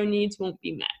that their needs won't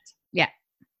be met. Yeah.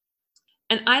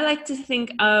 And I like to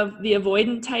think of the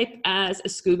avoidant type as a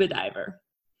scuba diver.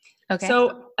 Okay.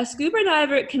 So a scuba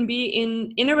diver can be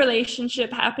in a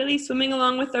relationship, happily swimming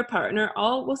along with their partner.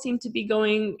 All will seem to be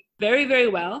going very, very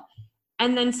well.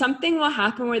 And then something will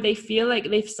happen where they feel like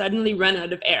they've suddenly run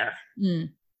out of air. Mm.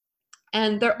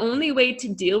 And their only way to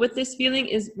deal with this feeling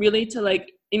is really to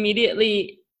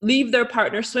immediately leave their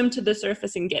partner, swim to the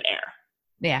surface and get air.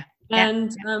 Yeah.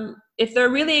 And if they're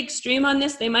really extreme on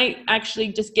this, they might actually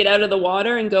just get out of the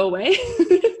water and go away.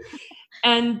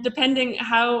 And depending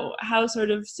how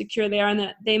sort of secure they are in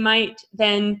that, they might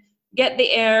then get the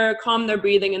air, calm their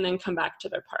breathing, and then come back to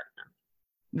their partner.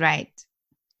 Right.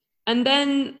 And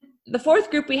then the fourth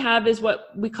group we have is what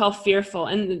we call fearful.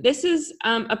 And this is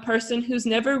a person who's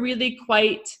never really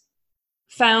quite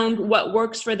found what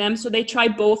works for them. So they try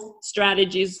both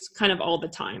strategies kind of all the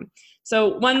time.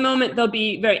 So one moment they'll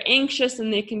be very anxious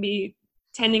and they can be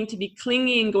tending to be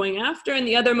clingy and going after, and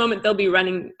the other moment they'll be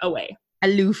running away.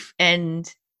 Aloof and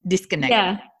disconnected.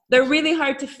 Yeah, they're really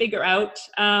hard to figure out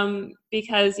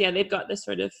because, they've got this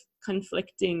sort of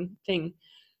conflicting thing.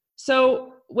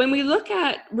 So when we look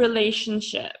at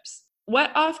relationships,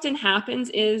 what often happens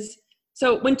is,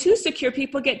 so when two secure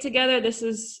people get together, this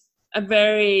is a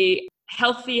very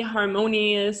healthy,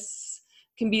 harmonious,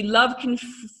 can be love can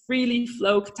freely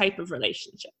flow type of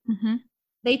relationship. Mm-hmm.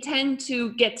 They tend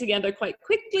to get together quite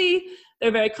quickly. They're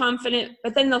very confident,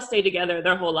 but then they'll stay together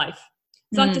their whole life.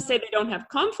 It's not to say they don't have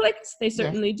conflicts. They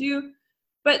certainly do.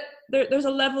 But there's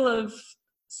a level of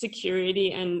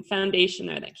security and foundation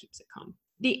there that keeps it calm.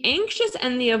 The anxious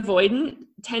and the avoidant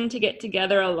tend to get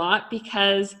together a lot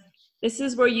because this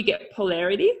is where you get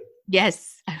polarity.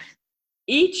 Yes.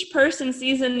 Each person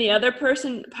sees in the other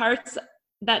person parts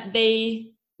that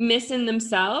they miss in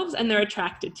themselves and they're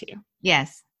attracted to.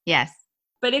 Yes. Yes.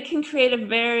 But it can create a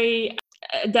very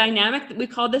dynamic, we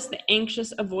call this the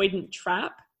anxious avoidant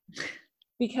trap.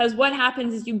 Because what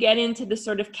happens is you get into this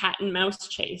sort of cat and mouse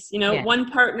chase.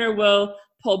 One partner will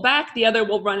pull back, the other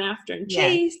will run after and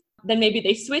chase. Then maybe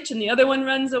they switch and the other one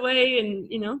runs away,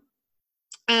 and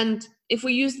And if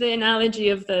we use the analogy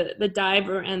of the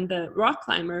diver and the rock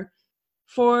climber,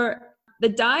 for the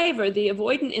diver, the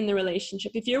avoidant in the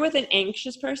relationship, if you're with an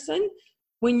anxious person,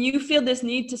 when you feel this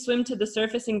need to swim to the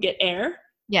surface and get air,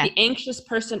 the anxious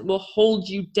person will hold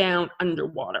you down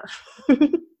underwater.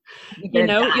 You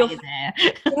know,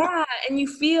 yeah, and you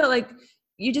feel like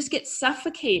you just get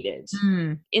suffocated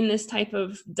in this type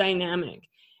of dynamic.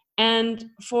 And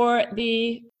for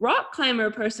the rock climber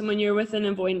person, when you're with an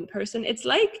avoidant person, it's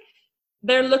like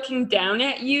they're looking down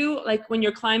at you, like when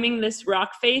you're climbing this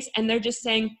rock face, and they're just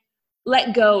saying,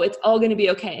 let go, it's all going to be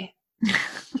okay.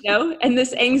 You know, and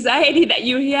this anxiety that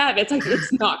you have, it's like,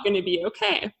 it's not going to be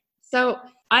okay. So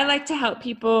I like to help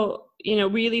people, you know,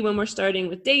 really when we're starting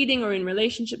with dating or in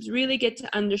relationships, really get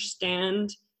to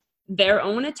understand their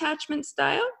own attachment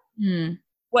style,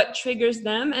 what triggers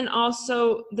them, and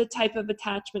also the type of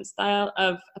attachment style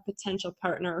of a potential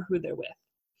partner or who they're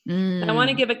with. I want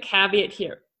to give a caveat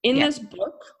here. In this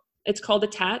book, it's called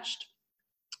Attached.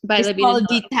 It's called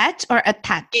Detached or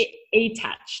Attached?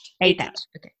 Attached. Attached.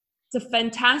 Okay. It's a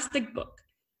fantastic book.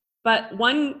 But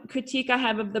one critique I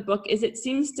have of the book is it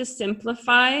seems to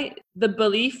simplify the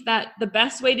belief that the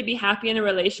best way to be happy in a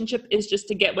relationship is just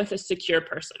to get with a secure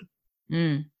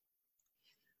person,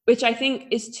 which I think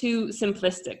is too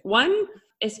simplistic. One,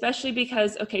 especially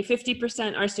because,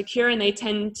 50% are secure and they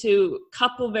tend to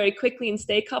couple very quickly and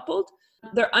stay coupled.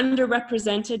 They're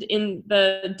underrepresented in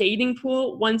the dating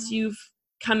pool once you've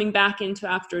coming back into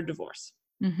after a divorce.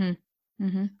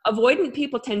 Avoidant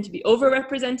people tend to be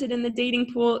overrepresented in the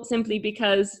dating pool simply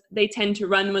because they tend to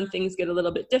run when things get a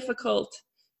little bit difficult.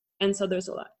 And so there's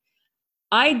a lot.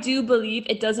 I do believe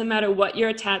it doesn't matter what your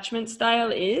attachment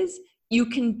style is, you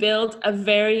can build a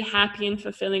very happy and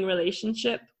fulfilling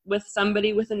relationship with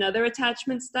somebody with another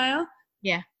attachment style.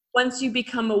 Yeah. Once you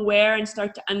become aware and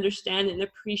start to understand and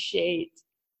appreciate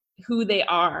who they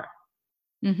are.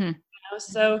 You know?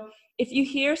 So if you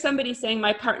hear somebody saying,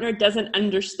 my partner doesn't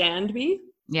understand me,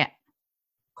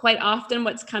 quite often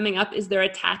what's coming up is their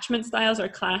attachment styles are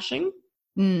clashing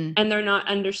and they're not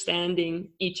understanding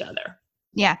each other.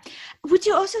 Yeah. Would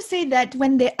you also say that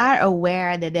when they are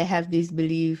aware that they have this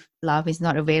belief, love is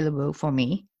not available for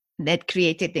me, that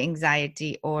created the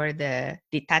anxiety or the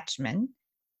detachment,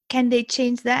 can they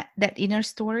change that inner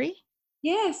story?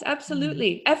 Yes,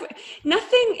 absolutely.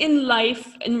 Nothing in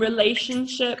life and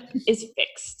relationship is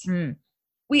fixed.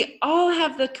 We all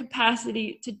have the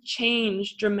capacity to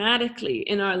change dramatically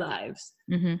in our lives,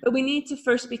 but we need to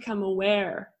first become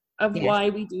aware of why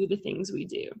we do the things we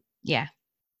do. Yeah.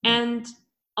 And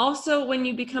also when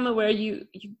you become aware, you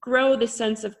grow the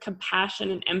sense of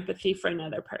compassion and empathy for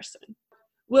another person.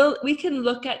 We can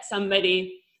look at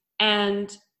somebody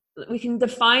and we can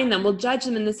define them. We'll judge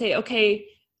them and then say, okay,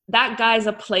 that guy's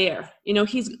a player. You know,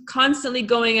 he's constantly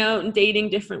going out and dating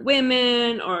different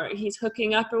women, or he's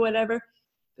hooking up or whatever.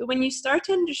 But when you start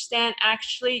to understand,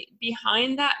 actually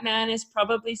behind that man is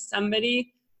probably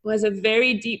somebody who has a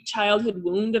very deep childhood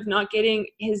wound of not getting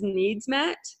his needs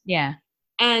met. Yeah.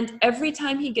 And every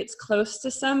time he gets close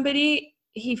to somebody,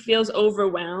 he feels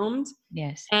overwhelmed.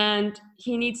 Yes. And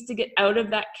he needs to get out of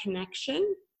that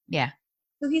connection. Yeah.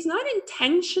 So he's not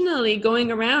intentionally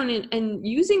going around and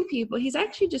using people. He's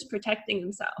actually just protecting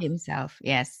himself.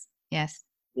 Yes.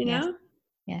 You know?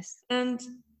 Yes. And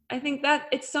I think that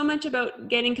it's so much about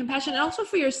getting compassion, and also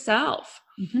for yourself.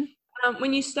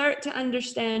 When you start to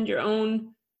understand your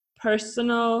own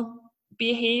personal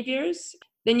behaviors,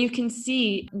 then you can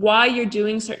see why you're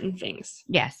doing certain things.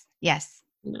 Yes.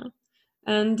 You know?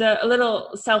 And a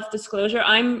little self-disclosure,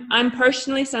 I'm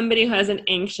personally somebody who has an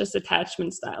anxious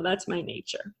attachment style. That's my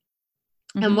nature.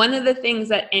 And one of the things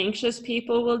that anxious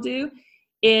people will do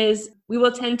is we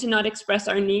will tend to not express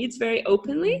our needs very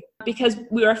openly because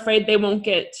we're afraid they won't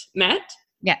get met.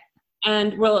 Yeah.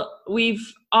 And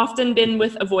we've often been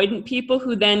with avoidant people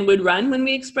who then would run when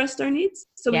we expressed our needs.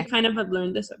 So we kind of have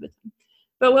learned this over time.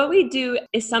 But what we do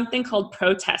is something called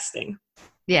protesting.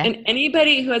 Yeah. And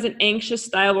anybody who has an anxious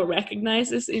style will recognize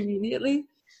this immediately.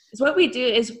 Is what we do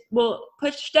is we'll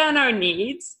push down our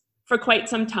needs for quite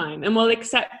some time, and we'll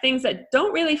accept things that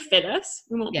don't really fit us.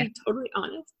 We won't be totally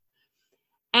honest.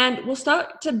 And we'll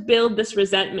start to build this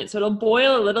resentment. So it'll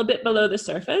boil a little bit below the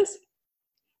surface.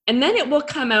 And then it will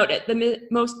come out at the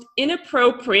most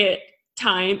inappropriate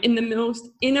time in the most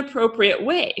inappropriate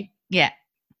way. Yeah.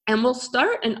 And we'll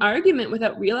start an argument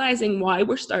without realizing why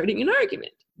we're starting an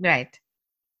argument. Right.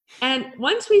 And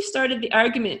once we've started the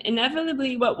argument,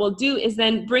 inevitably what we'll do is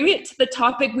then bring it to the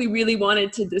topic we really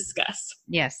wanted to discuss.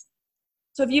 Yes.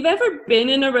 So if you've ever been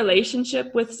in a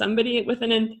relationship with somebody with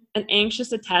an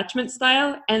anxious attachment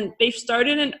style and they've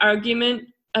started an argument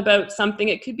about something,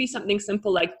 it could be something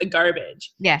simple like the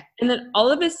garbage. Yeah. And then all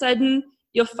of a sudden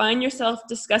you'll find yourself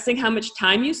discussing how much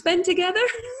time you spend together.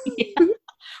 Yeah.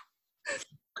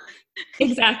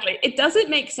 Exactly. It doesn't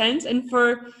make sense. And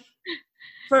for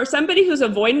somebody who's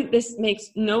avoidant, this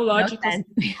makes no logical sense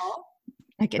at all.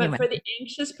 But for the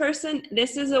anxious person,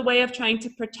 this is a way of trying to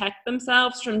protect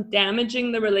themselves from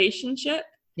damaging the relationship.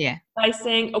 Yeah. By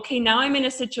saying, okay, now I'm in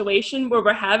a situation where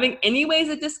we're having anyways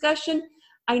a discussion.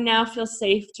 I now feel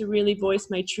safe to really voice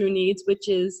my true needs, which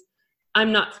is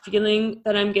I'm not feeling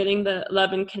that I'm getting the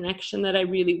love and connection that I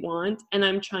really want. And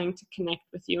I'm trying to connect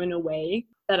with you in a way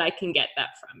that I can get that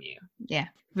from you. Yeah.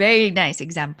 Very nice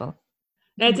example.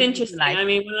 That's interesting. I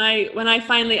mean, when I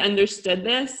finally understood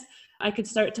this, I could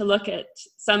start to look at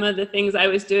some of the things I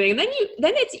was doing. And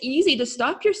then it's easy to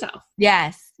stop yourself.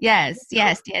 Yes.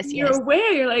 You're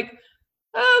aware. You're like,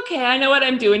 okay, I know what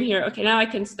I'm doing here. Okay, now I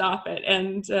can stop it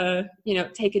and,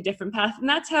 take a different path. And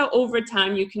that's how over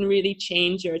time you can really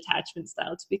change your attachment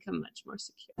style to become much more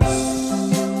secure.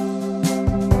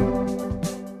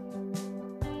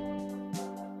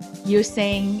 You're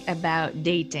saying about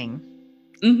dating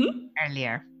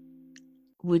earlier.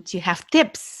 Would you have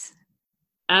tips?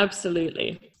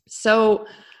 Absolutely. So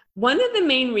one of the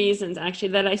main reasons actually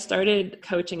that I started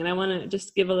coaching, and I want to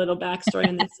just give a little backstory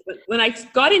on this, when I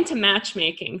got into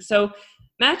matchmaking. So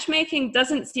matchmaking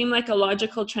doesn't seem like a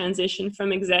logical transition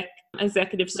from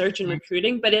executive search and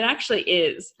recruiting, but it actually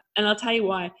is. And I'll tell you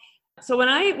why. So when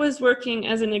I was working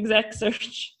as an exec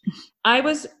search, I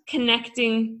was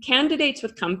connecting candidates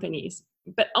with companies,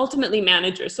 but ultimately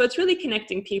managers. So it's really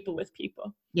connecting people with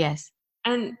people. Yes.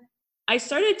 And I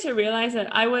started to realize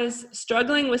that I was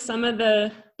struggling with some of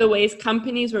the ways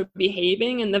companies were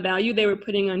behaving and the value they were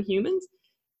putting on humans.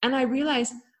 And I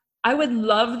realized I would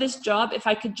love this job if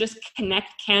I could just connect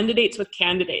candidates with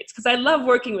candidates, because I love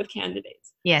working with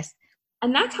candidates. Yes.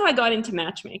 And that's how I got into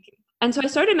matchmaking. And so I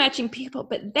started matching people,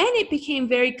 but then it became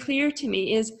very clear to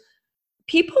me is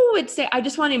people would say, I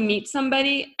just want to meet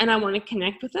somebody and I want to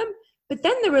connect with them. But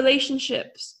then the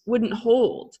relationships wouldn't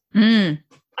hold.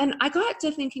 And I got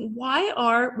to thinking, why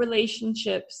are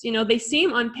relationships, they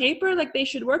seem on paper like they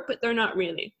should work, but they're not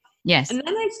really. Yes. And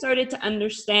then I started to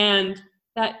understand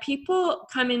that people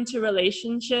come into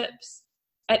relationships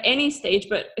at any stage,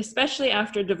 but especially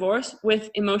after divorce,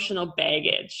 with emotional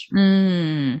baggage.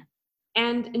 And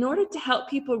in order to help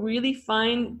people really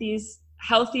find these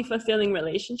healthy, fulfilling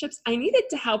relationships, I needed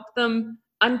to help them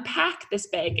unpack this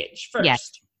baggage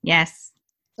first. Yes.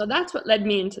 So that's what led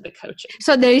me into the coaching.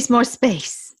 So there is more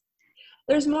space.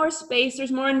 There's more space.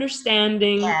 There's more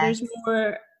understanding. Yes. There's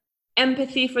more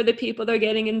empathy for the people they're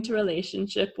getting into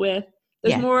relationship with.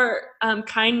 There's more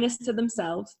kindness to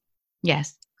themselves.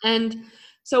 Yes. And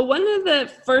so one of the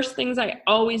first things I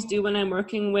always do when I'm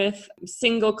working with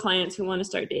single clients who want to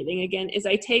start dating again is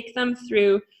I take them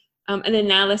through an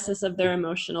analysis of their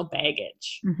emotional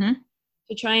baggage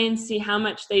to try and see how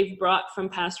much they've brought from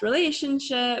past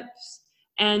relationships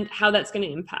and how that's going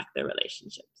to impact their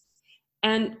relationships.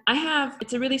 And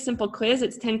it's a really simple quiz.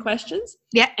 It's 10 questions.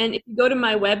 Yeah. And if you go to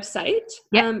my website,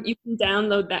 you can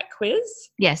download that quiz.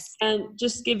 Yes. And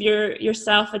just give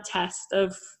yourself a test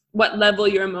of what level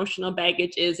your emotional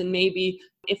baggage is, and maybe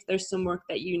if there's some work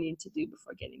that you need to do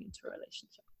before getting into a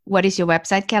relationship. What is your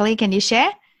website, Kelly? Can you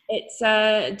share? It's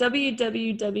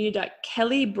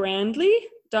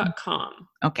www.kellybrandley.com.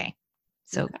 Okay.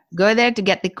 So go there to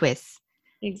get the quiz.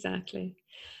 Exactly.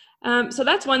 So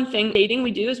that's one thing dating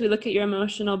we do is we look at your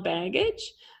emotional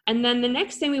baggage. And then the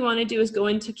next thing we want to do is go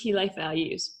into key life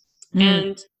values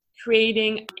and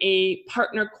creating a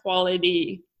partner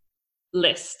quality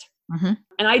list.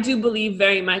 And I do believe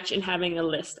very much in having a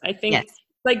list. I think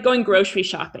like going grocery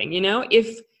shopping,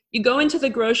 if you go into the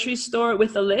grocery store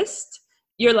with a list,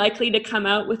 you're likely to come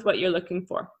out with what you're looking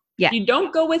for. Yeah. If you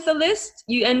don't go with a list,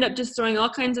 you end up just throwing all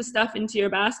kinds of stuff into your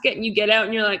basket and you get out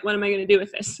and you're like, what am I going to do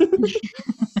with this?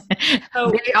 So,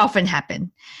 very often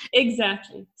happen.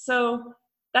 Exactly. So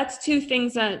that's two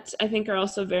things that I think are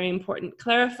also very important.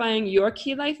 Clarifying your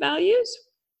key life values,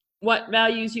 what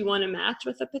values you want to match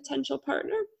with a potential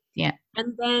partner. Yeah.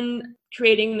 And then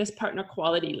creating this partner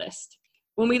quality list.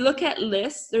 When we look at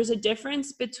lists, there's a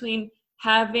difference between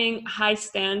having high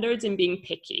standards and being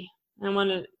picky. I want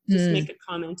to just make a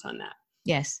comment on that.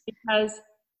 Yes. Because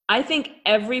I think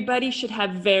everybody should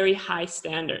have very high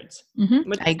standards. I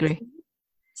agree.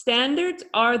 Standards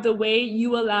are the way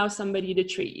you allow somebody to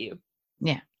treat you.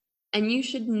 Yeah. And you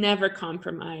should never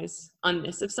compromise on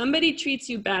this. If somebody treats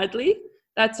you badly,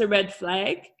 that's a red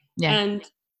flag. Yeah. And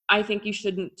I think you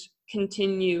shouldn't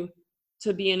continue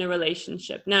to be in a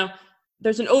relationship. Now,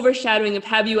 there's an overshadowing of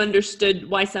have you understood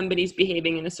why somebody's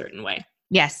behaving in a certain way?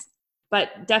 Yes.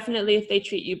 But definitely if they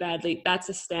treat you badly, that's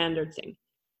a standard thing.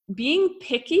 Being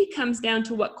picky comes down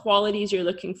to what qualities you're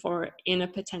looking for in a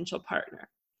potential partner.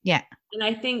 Yeah. And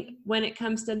I think when it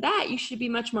comes to that, you should be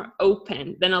much more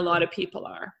open than a lot of people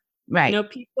are. Right.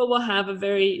 People will have a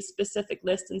very specific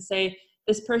list and say,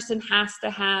 this person has to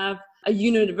have a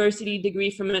university degree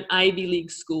from an Ivy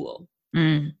League school.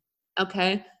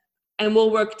 Okay. And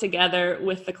we'll work together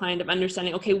with the client of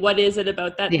understanding, okay, what is it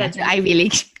about that? That's the Ivy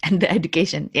League and the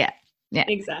education. Yeah.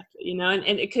 Exactly.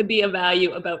 And it could be a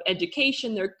value about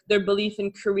education, their belief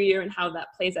in career and how that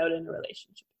plays out in a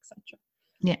relationship, etc.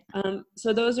 Yeah.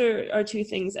 So those are two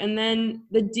things. And then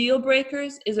the deal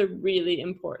breakers is a really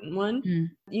important one.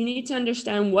 You need to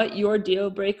understand what your deal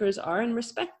breakers are and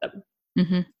respect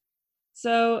them.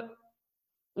 So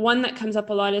one that comes up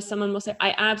a lot is someone will say,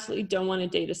 I absolutely don't want to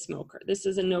date a smoker. This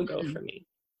is a no-go for me.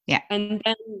 Yeah. And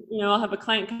then, I'll have a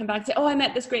client come back and say, oh, I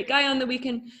met this great guy on the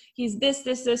weekend. He's this,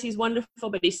 he's wonderful,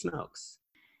 but he smokes.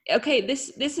 Okay, this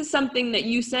is something that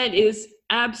you said is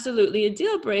absolutely a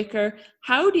deal breaker.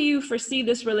 How do you foresee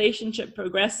this relationship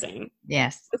progressing?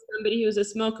 Yes. With somebody who's a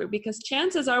smoker? Because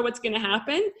chances are what's going to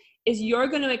happen is you're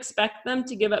going to expect them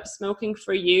to give up smoking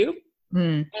for you.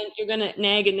 And you're going to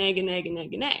nag.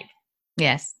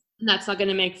 Yes. And that's not going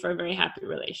to make for a very happy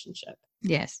relationship.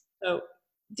 Yes. So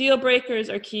deal breakers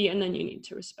are key, and then you need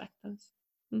to respect those.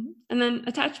 And then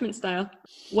attachment style.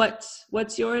 What's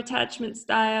your attachment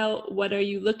style? What are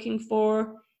you looking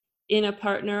for in a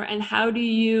partner? And how do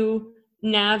you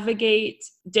navigate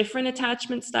different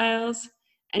attachment styles?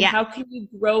 And how can you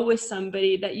grow with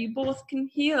somebody that you both can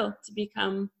heal to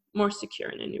become more secure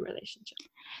in a new relationship?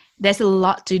 There's a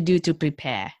lot to do to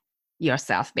prepare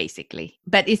yourself, basically.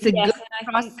 But it's a good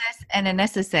process and a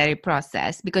necessary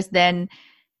process, because then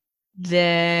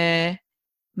the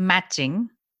matching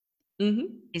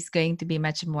is going to be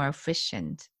much more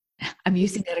efficient. I'm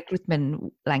using the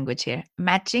recruitment language here.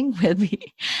 Matching will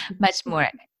be much more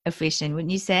efficient,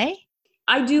 wouldn't you say?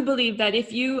 I do believe that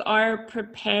if you are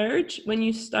prepared when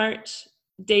you start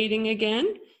dating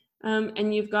again,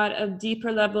 and you've got a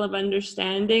deeper level of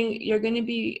understanding, you're going to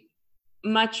be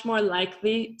much more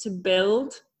likely to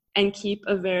build and keep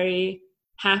a very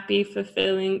happy,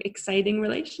 fulfilling, exciting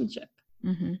relationship.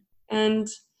 And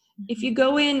if you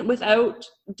go in without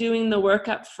doing the work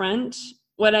up front,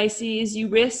 what I see is you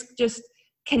risk just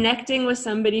connecting with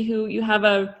somebody who you have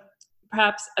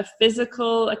perhaps a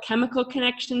chemical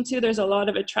connection to. There's a lot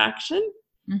of attraction.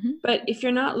 But if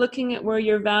you're not looking at where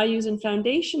your values and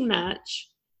foundation match,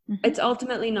 it's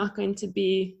ultimately not going to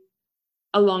be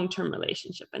a long-term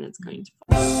relationship, and it's going to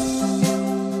fall.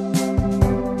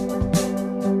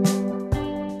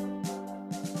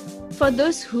 For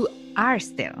those who are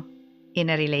still in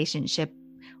a relationship,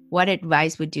 what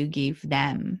advice would you give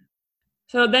them?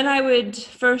 So then I would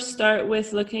first start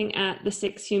with looking at the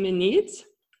 6 human needs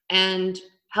and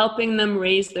helping them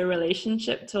raise their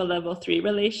relationship to a level 3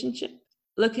 relationship,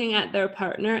 looking at their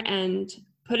partner and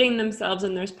putting themselves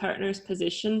in their partner's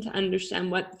position to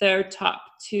understand what their top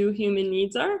 2 human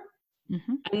needs are,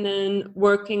 and then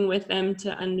working with them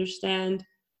to understand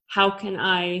how can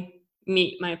I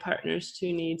meet my partner's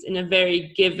 2 needs in a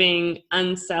very giving,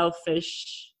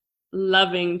 unselfish,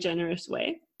 loving, generous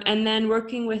way. And then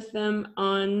working with them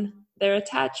on their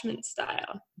attachment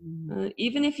style.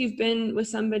 Even if you've been with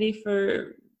somebody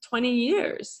for 20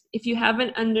 years, if you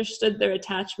haven't understood their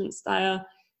attachment style,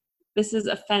 this is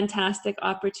a fantastic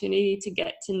opportunity to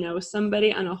get to know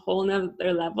somebody on a whole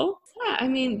nother level. Yeah, I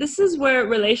mean, this is where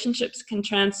relationships can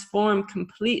transform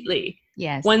completely.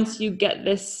 Yes. Once you get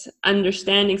this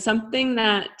understanding, something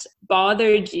that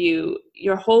bothered you,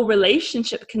 your whole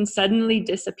relationship can suddenly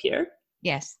disappear.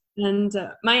 Yes. And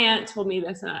my aunt told me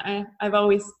this, and I've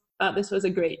always thought this was a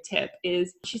great tip,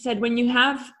 is she said, when you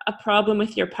have a problem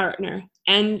with your partner,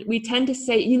 and we tend to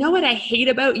say, you know what I hate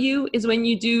about you is when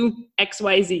you do X,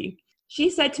 Y, Z. She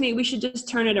said to me, we should just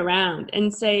turn it around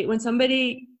and say, when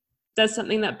somebody does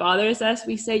something that bothers us,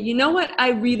 we say, you know what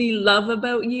I really love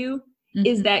about you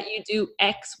is that you do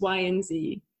X, Y, and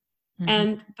Z.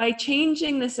 And by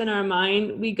changing this in our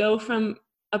mind, we go from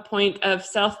a point of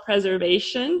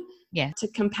self-preservation to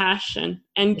compassion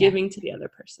and giving to the other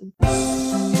person.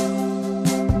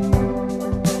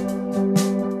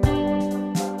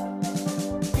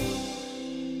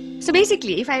 So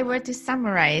basically, if I were to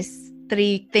summarize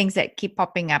 3 things that keep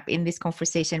popping up in this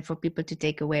conversation for people to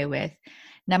take away with.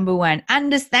 Number 1,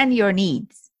 understand your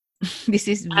needs. This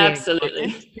is very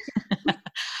absolutely.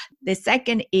 The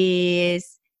second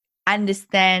is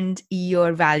understand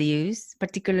your values,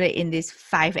 particularly in these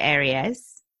 5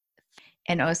 areas,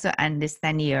 and also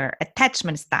understand your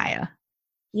attachment style.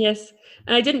 Yes.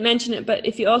 And I didn't mention it, but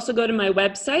if you also go to my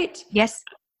website,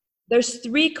 there's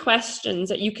 3 questions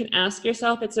that you can ask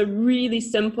yourself. It's a really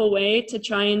simple way to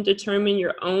try and determine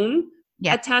your own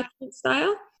attachment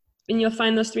style. And you'll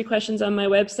find those 3 questions on my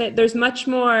website. There's much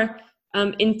more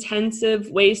intensive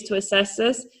ways to assess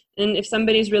this. And if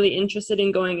somebody's really interested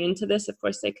in going into this, of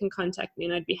course, they can contact me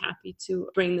and I'd be happy to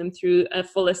bring them through a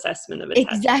full assessment of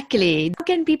attachment. Exactly. How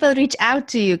can people reach out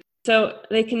to you? So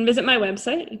they can visit my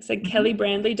website. It's like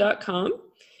kellybrandley.com.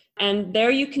 And there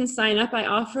you can sign up. I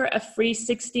offer a free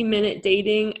 60-minute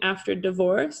dating after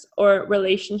divorce or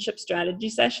relationship strategy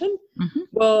session.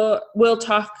 We'll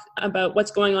talk about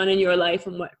what's going on in your life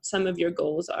and what some of your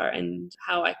goals are and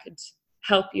how I could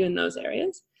help you in those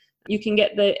areas. You can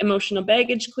get the emotional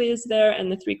baggage quiz there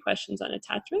and the 3 questions on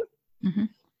attachment.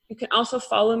 You can also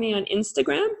follow me on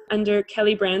Instagram under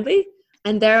Kelly Brandley.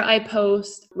 And there I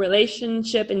post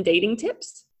relationship and dating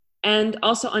tips, and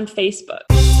also on Facebook.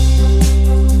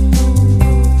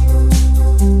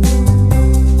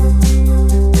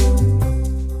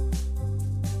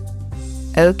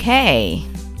 Okay,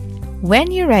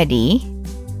 when you're ready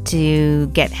to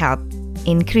get help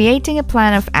in creating a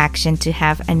plan of action to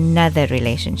have another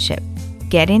relationship,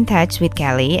 get in touch with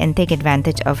Kelly and take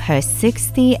advantage of her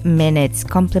 60 minutes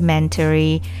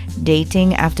complimentary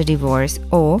dating after divorce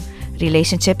or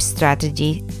relationship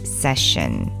strategy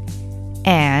session.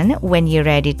 And when you're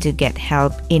ready to get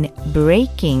help in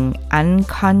breaking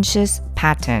unconscious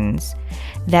patterns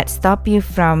that stop you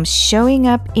from showing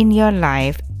up in your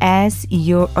life as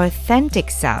your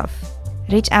authentic self,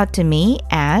 reach out to me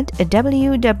at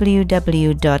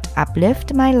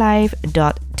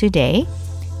www.upliftmylife.today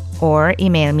or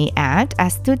email me at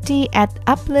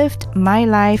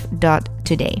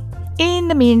astuti@upliftmylife.today. In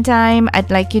the meantime,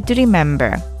 I'd like you to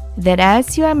remember that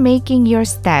as you are making your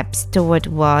steps toward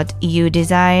what you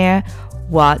desire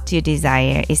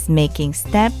is making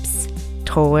steps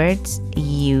towards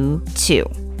you too.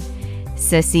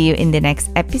 So see you in the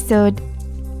next episode,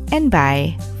 and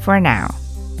bye for now.